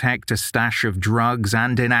to protect a stash of drugs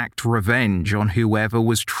and enact revenge on whoever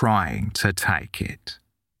was trying to take it.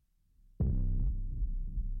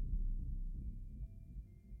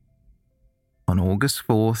 On August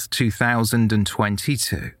 4th,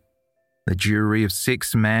 2022, the jury of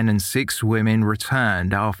 6 men and 6 women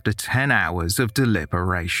returned after 10 hours of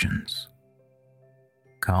deliberations.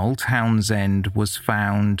 Carl Townsend was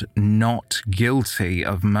found not guilty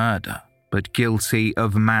of murder, but guilty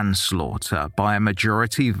of manslaughter by a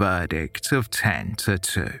majority verdict of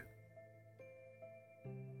 10-2.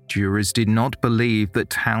 Jurors did not believe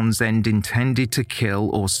that Townsend intended to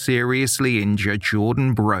kill or seriously injure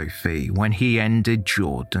Jordan Brophy when he ended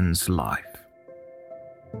Jordan's life.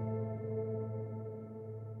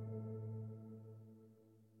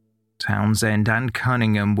 Townsend and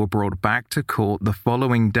Cunningham were brought back to court the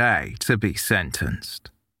following day to be sentenced.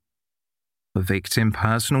 The victim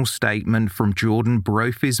personal statement from Jordan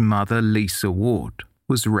Brophy's mother, Lisa Ward,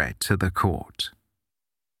 was read to the court.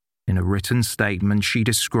 In a written statement, she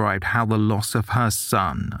described how the loss of her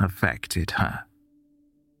son affected her.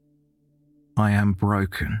 "I am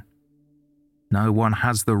broken. No one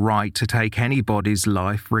has the right to take anybody's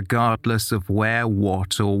life regardless of where,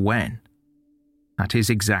 what, or when. That is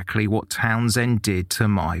exactly what Townsend did to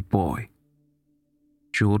my boy.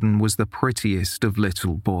 Jordan was the prettiest of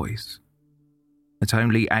little boys. At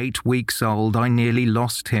only 8 weeks old, I nearly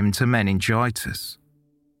lost him to meningitis.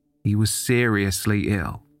 He was seriously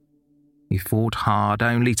ill. He fought hard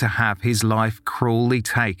only to have his life cruelly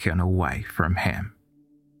taken away from him."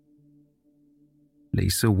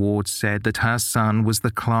 Lisa Ward said that her son was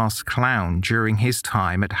the class clown during his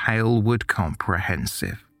time at Halewood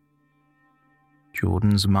Comprehensive.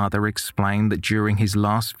 Jordan's mother explained that during his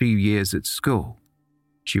last few years at school,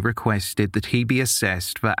 she requested that he be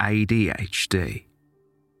assessed for ADHD.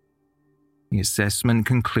 The assessment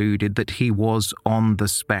concluded that he was on the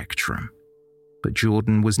spectrum, but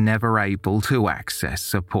Jordan was never able to access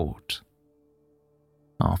support.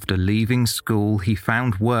 After leaving school, he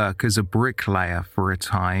found work as a bricklayer for a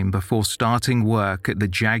time before starting work at the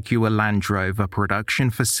Jaguar Land Rover production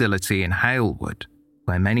facility in Halewood,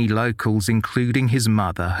 where many locals, including his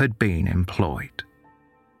mother, had been employed.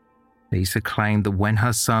 Lisa claimed that when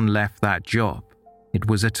her son left that job, it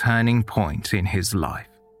was a turning point in his life.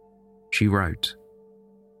 She wrote,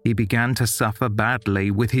 "He began to suffer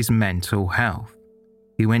badly with his mental health.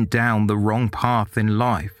 He went down the wrong path in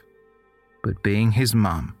life. But being his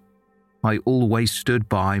mum, I always stood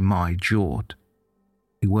by my Jord.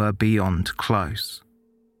 We were beyond close.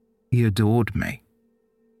 He adored me.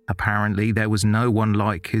 Apparently there was no one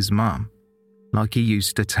like his mum, like he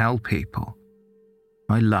used to tell people,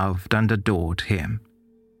 I loved and adored him.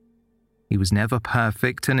 He was never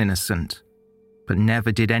perfect and innocent, but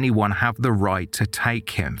never did anyone have the right to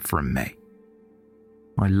take him from me.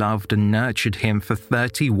 I loved and nurtured him for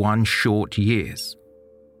 31 short years.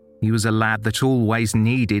 He was a lad that always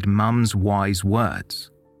needed Mum's wise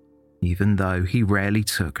words, even though he rarely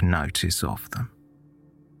took notice of them.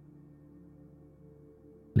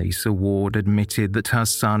 Lisa Ward admitted that her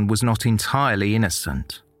son was not entirely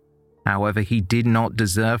innocent. However, he did not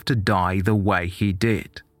deserve to die the way he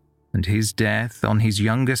did, and his death on his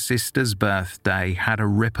younger sister's birthday had a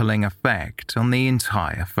rippling effect on the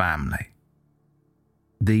entire family.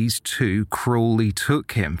 These two cruelly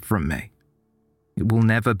took him from me. It will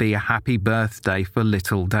never be a happy birthday for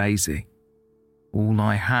little Daisy. All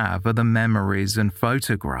I have are the memories and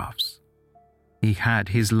photographs. He had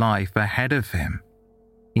his life ahead of him.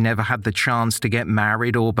 He never had the chance to get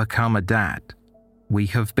married or become a dad. We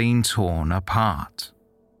have been torn apart.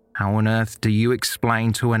 How on earth do you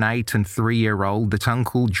explain to an 8 and 3-year-old that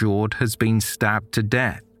Uncle George has been stabbed to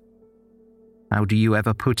death? How do you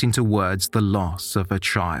ever put into words the loss of a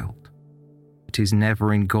child? It is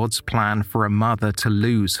never in God's plan for a mother to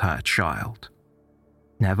lose her child.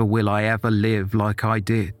 Never will I ever live like I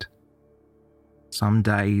did. Some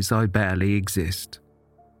days I barely exist.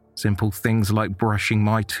 Simple things like brushing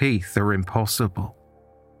my teeth are impossible.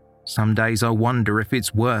 Some days I wonder if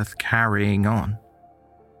it's worth carrying on.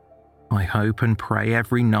 I hope and pray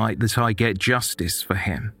every night that I get justice for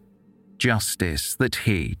him, justice that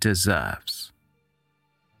he deserves.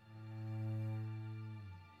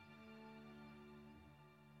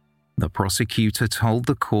 The prosecutor told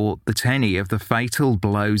the court that any of the fatal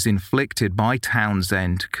blows inflicted by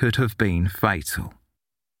Townsend could have been fatal.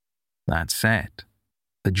 That said,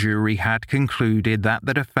 the jury had concluded that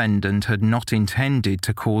the defendant had not intended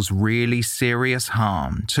to cause really serious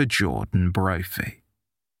harm to Jordan Brophy.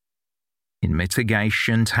 In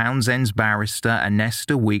mitigation, Townsend's barrister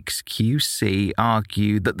Anesta Weeks QC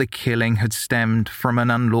argued that the killing had stemmed from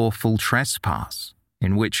an unlawful trespass,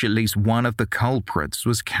 in which at least one of the culprits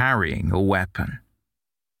was carrying a weapon.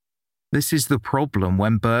 This is the problem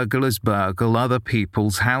when burglars burgle other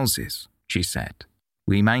people's houses, she said.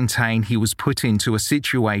 We maintain he was put into a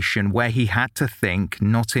situation where he had to think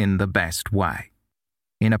not in the best way.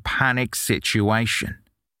 In a panic situation.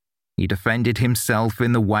 He defended himself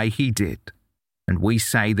in the way he did, and we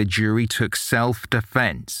say the jury took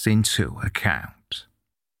self-defense into account.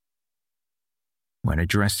 When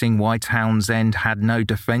addressing why Townsend had no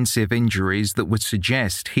defensive injuries that would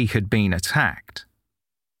suggest he had been attacked,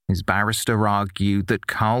 his barrister argued that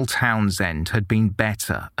Carl Townsend had been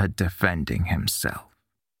better at defending himself.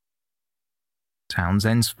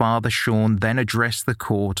 Townsend's father, Sean, then addressed the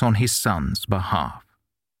court on his son's behalf.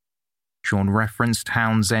 Sean referenced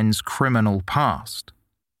Townsend's criminal past,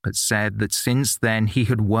 but said that since then he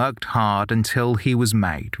had worked hard until he was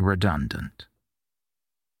made redundant.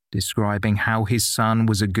 Describing how his son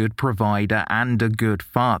was a good provider and a good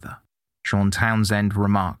father, Sean Townsend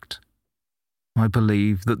remarked, "I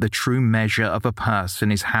believe that the true measure of a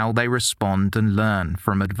person is how they respond and learn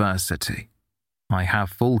from adversity. I have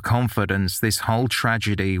full confidence this whole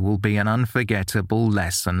tragedy will be an unforgettable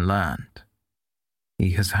lesson learned.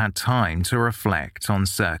 He has had time to reflect on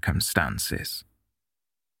circumstances."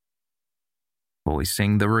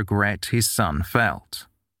 Voicing the regret his son felt,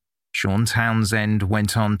 Sean Townsend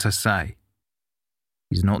went on to say,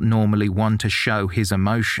 "He's not normally one to show his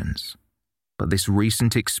emotions, but this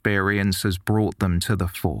recent experience has brought them to the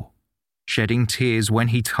fore, shedding tears when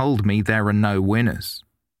he told me there are no winners.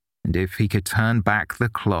 And if he could turn back the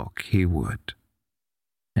clock, he would.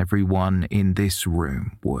 Everyone in this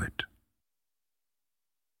room would."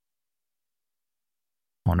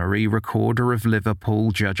 Honorary Recorder of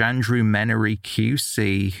Liverpool Judge Andrew Menery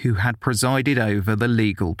QC, who had presided over the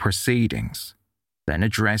legal proceedings, then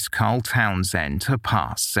addressed Carl Townsend to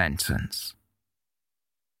pass sentence.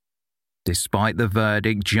 Despite the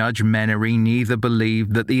verdict, Judge Menery neither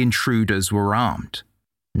believed that the intruders were armed,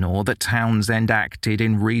 nor that Townsend acted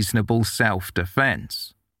in reasonable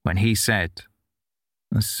self-defense when he said,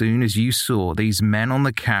 "As soon as you saw these men on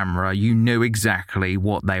the camera, you knew exactly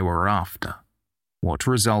what they were after. What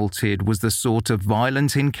resulted was the sort of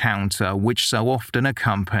violent encounter which so often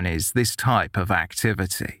accompanies this type of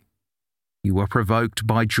activity. You were provoked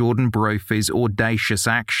by Jordan Brophy's audacious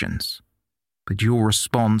actions, but your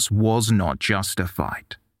response was not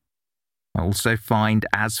justified. I also find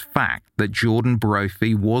as fact that Jordan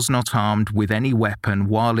Brophy was not armed with any weapon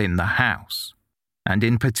while in the house, and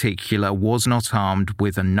in particular was not armed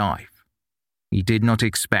with a knife. He did not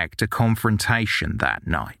expect a confrontation that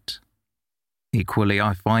night." Equally,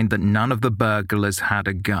 I find that none of the burglars had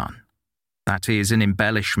a gun. That is an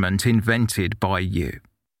embellishment invented by you.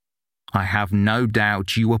 I have no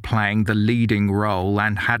doubt you were playing the leading role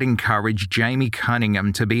and had encouraged Jamie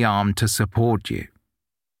Cunningham to be armed to support you.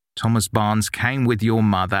 Thomas Barnes came with your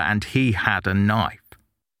mother and he had a knife.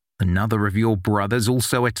 Another of your brothers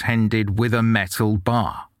also attended with a metal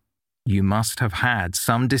bar. You must have had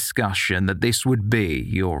some discussion that this would be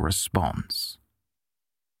your response.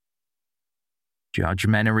 Judge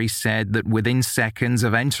Menery said that within seconds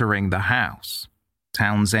of entering the house,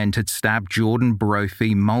 Townsend had stabbed Jordan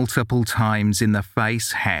Brophy multiple times in the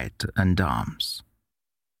face, head, and arms.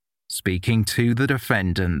 Speaking to the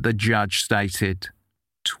defendant, the judge stated,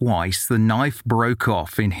 "Twice the knife broke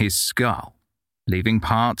off in his skull, leaving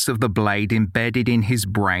parts of the blade embedded in his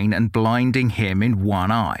brain and blinding him in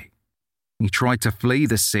one eye. He tried to flee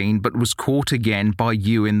the scene but was caught again by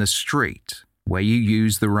you in the street, where you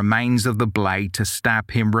used the remains of the blade to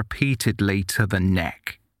stab him repeatedly to the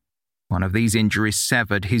neck. One of these injuries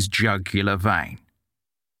severed his jugular vein.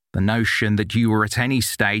 The notion that you were at any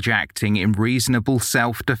stage acting in reasonable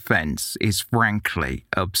self-defense is frankly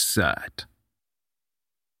absurd."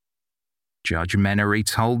 Judge Menery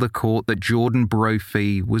told the court that Jordan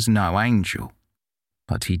Brophy was no angel,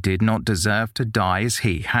 but he did not deserve to die as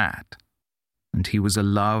he had, and he was a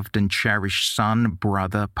loved and cherished son,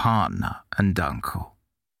 brother, partner, and uncle.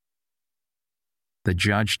 The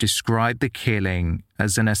judge described the killing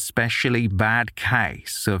as an especially bad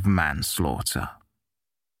case of manslaughter.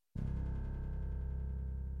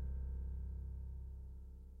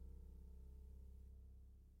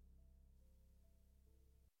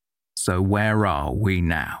 So where are we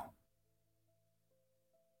now?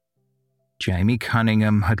 Jamie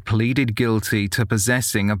Cunningham had pleaded guilty to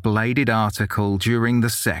possessing a bladed article during the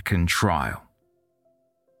second trial.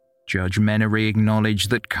 Judge Menery acknowledged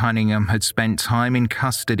that Cunningham had spent time in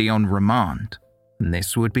custody on remand, and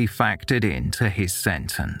this would be factored into his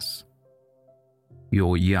sentence.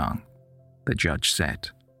 "You're young," the judge said.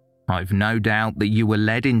 "I've no doubt that you were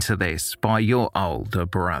led into this by your older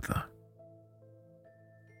brother."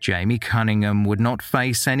 Jamie Cunningham would not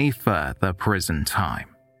face any further prison time.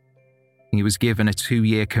 He was given a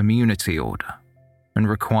 2-year community order and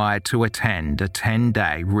required to attend a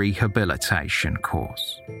 10-day rehabilitation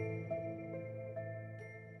course.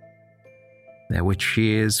 There were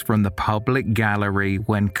cheers from the public gallery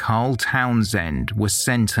when Carl Townsend was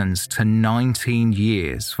sentenced to 19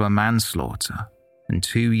 years for manslaughter and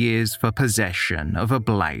 2 years for possession of a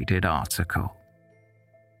bladed article.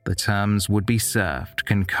 The terms would be served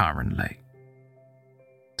concurrently.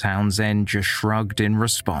 Townsend just shrugged in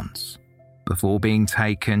response before being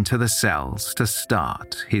taken to the cells to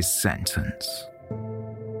start his sentence.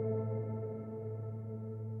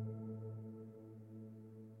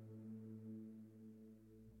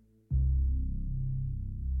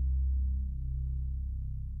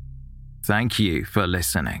 Thank you for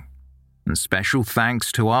listening, and special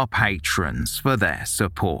thanks to our patrons for their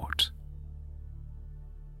support.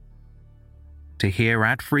 To hear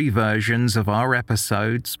ad-free versions of our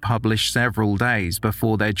episodes published several days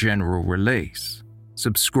before their general release,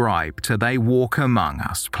 subscribe to They Walk Among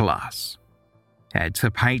Us Plus. Head to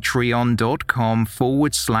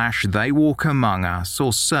patreon.com/They Walk Among Us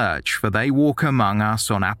or search for They Walk Among Us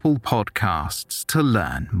on Apple Podcasts to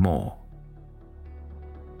learn more.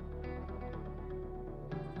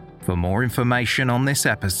 For more information on this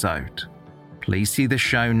episode, please see the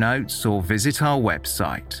show notes or visit our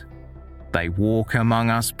website,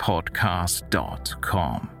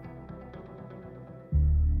 theywalkamonguspodcast.com.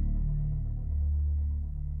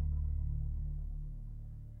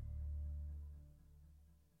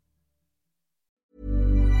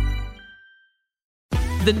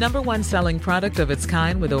 The #1 selling product of its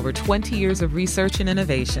kind with over 20 years of research and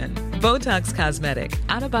innovation. Botox Cosmetic,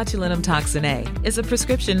 out of botulinum toxin A, is a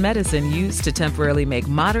prescription medicine used to temporarily make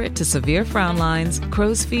moderate to severe frown lines,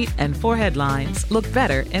 crow's feet, and forehead lines look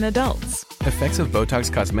better in adults. Effects of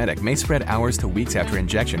Botox Cosmetic may spread hours to weeks after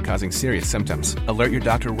injection, causing serious symptoms. Alert your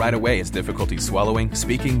doctor right away as difficulty swallowing,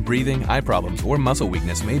 speaking, breathing, eye problems, or muscle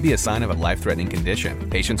weakness may be a sign of a life-threatening condition.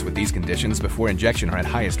 Patients with these conditions before injection are at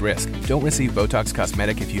highest risk. Don't receive Botox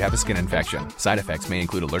Cosmetic if you have a skin infection. Side effects may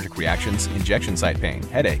include allergic reactions, injection site pain,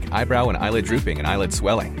 headache, eyebrow and eyelid drooping, and eyelid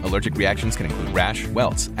swelling. Allergic reactions can include rash,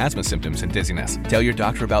 welts, asthma symptoms, and dizziness. Tell your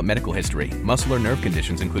doctor about medical history, muscle or nerve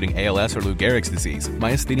conditions including ALS or Lou Gehrig's disease,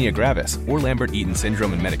 myasthenia gravis, or Lambert-Eaton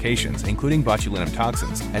syndrome, and medications, including botulinum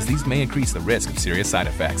toxins, as these may increase the risk of serious side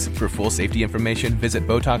effects. For full safety information, visit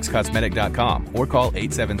BotoxCosmetic.com or call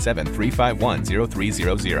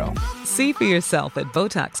 877-351-0300. See for yourself at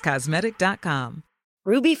BotoxCosmetic.com.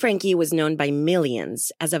 Ruby Franke was known by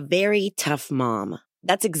millions as a very tough mom.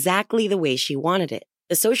 That's exactly the way she wanted it.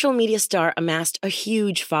 The social media star amassed a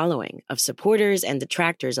huge following of supporters and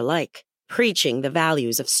detractors alike, preaching the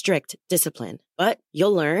values of strict discipline. But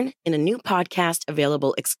you'll learn in a new podcast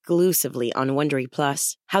available exclusively on Wondery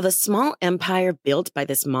Plus how the small empire built by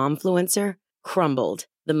this momfluencer crumbled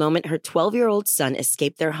the moment her 12-year-old son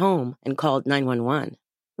escaped their home and called 911.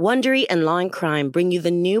 Wondery and Law and Crime bring you the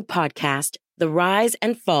new podcast, The Rise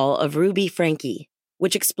and Fall of Ruby Franke,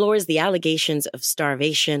 which explores the allegations of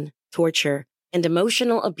starvation, torture, and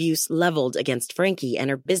emotional abuse leveled against Franke and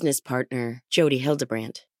her business partner, Jodi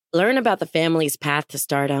Hildebrandt. Learn about the family's path to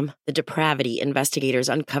stardom, the depravity investigators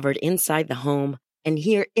uncovered inside the home, and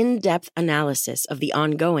hear in-depth analysis of the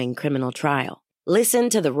ongoing criminal trial. Listen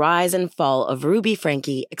to The Rise and Fall of Ruby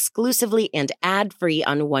Franke exclusively and ad-free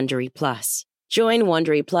on Wondery Plus. Join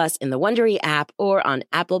Wondery Plus in the Wondery app or on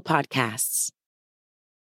Apple Podcasts.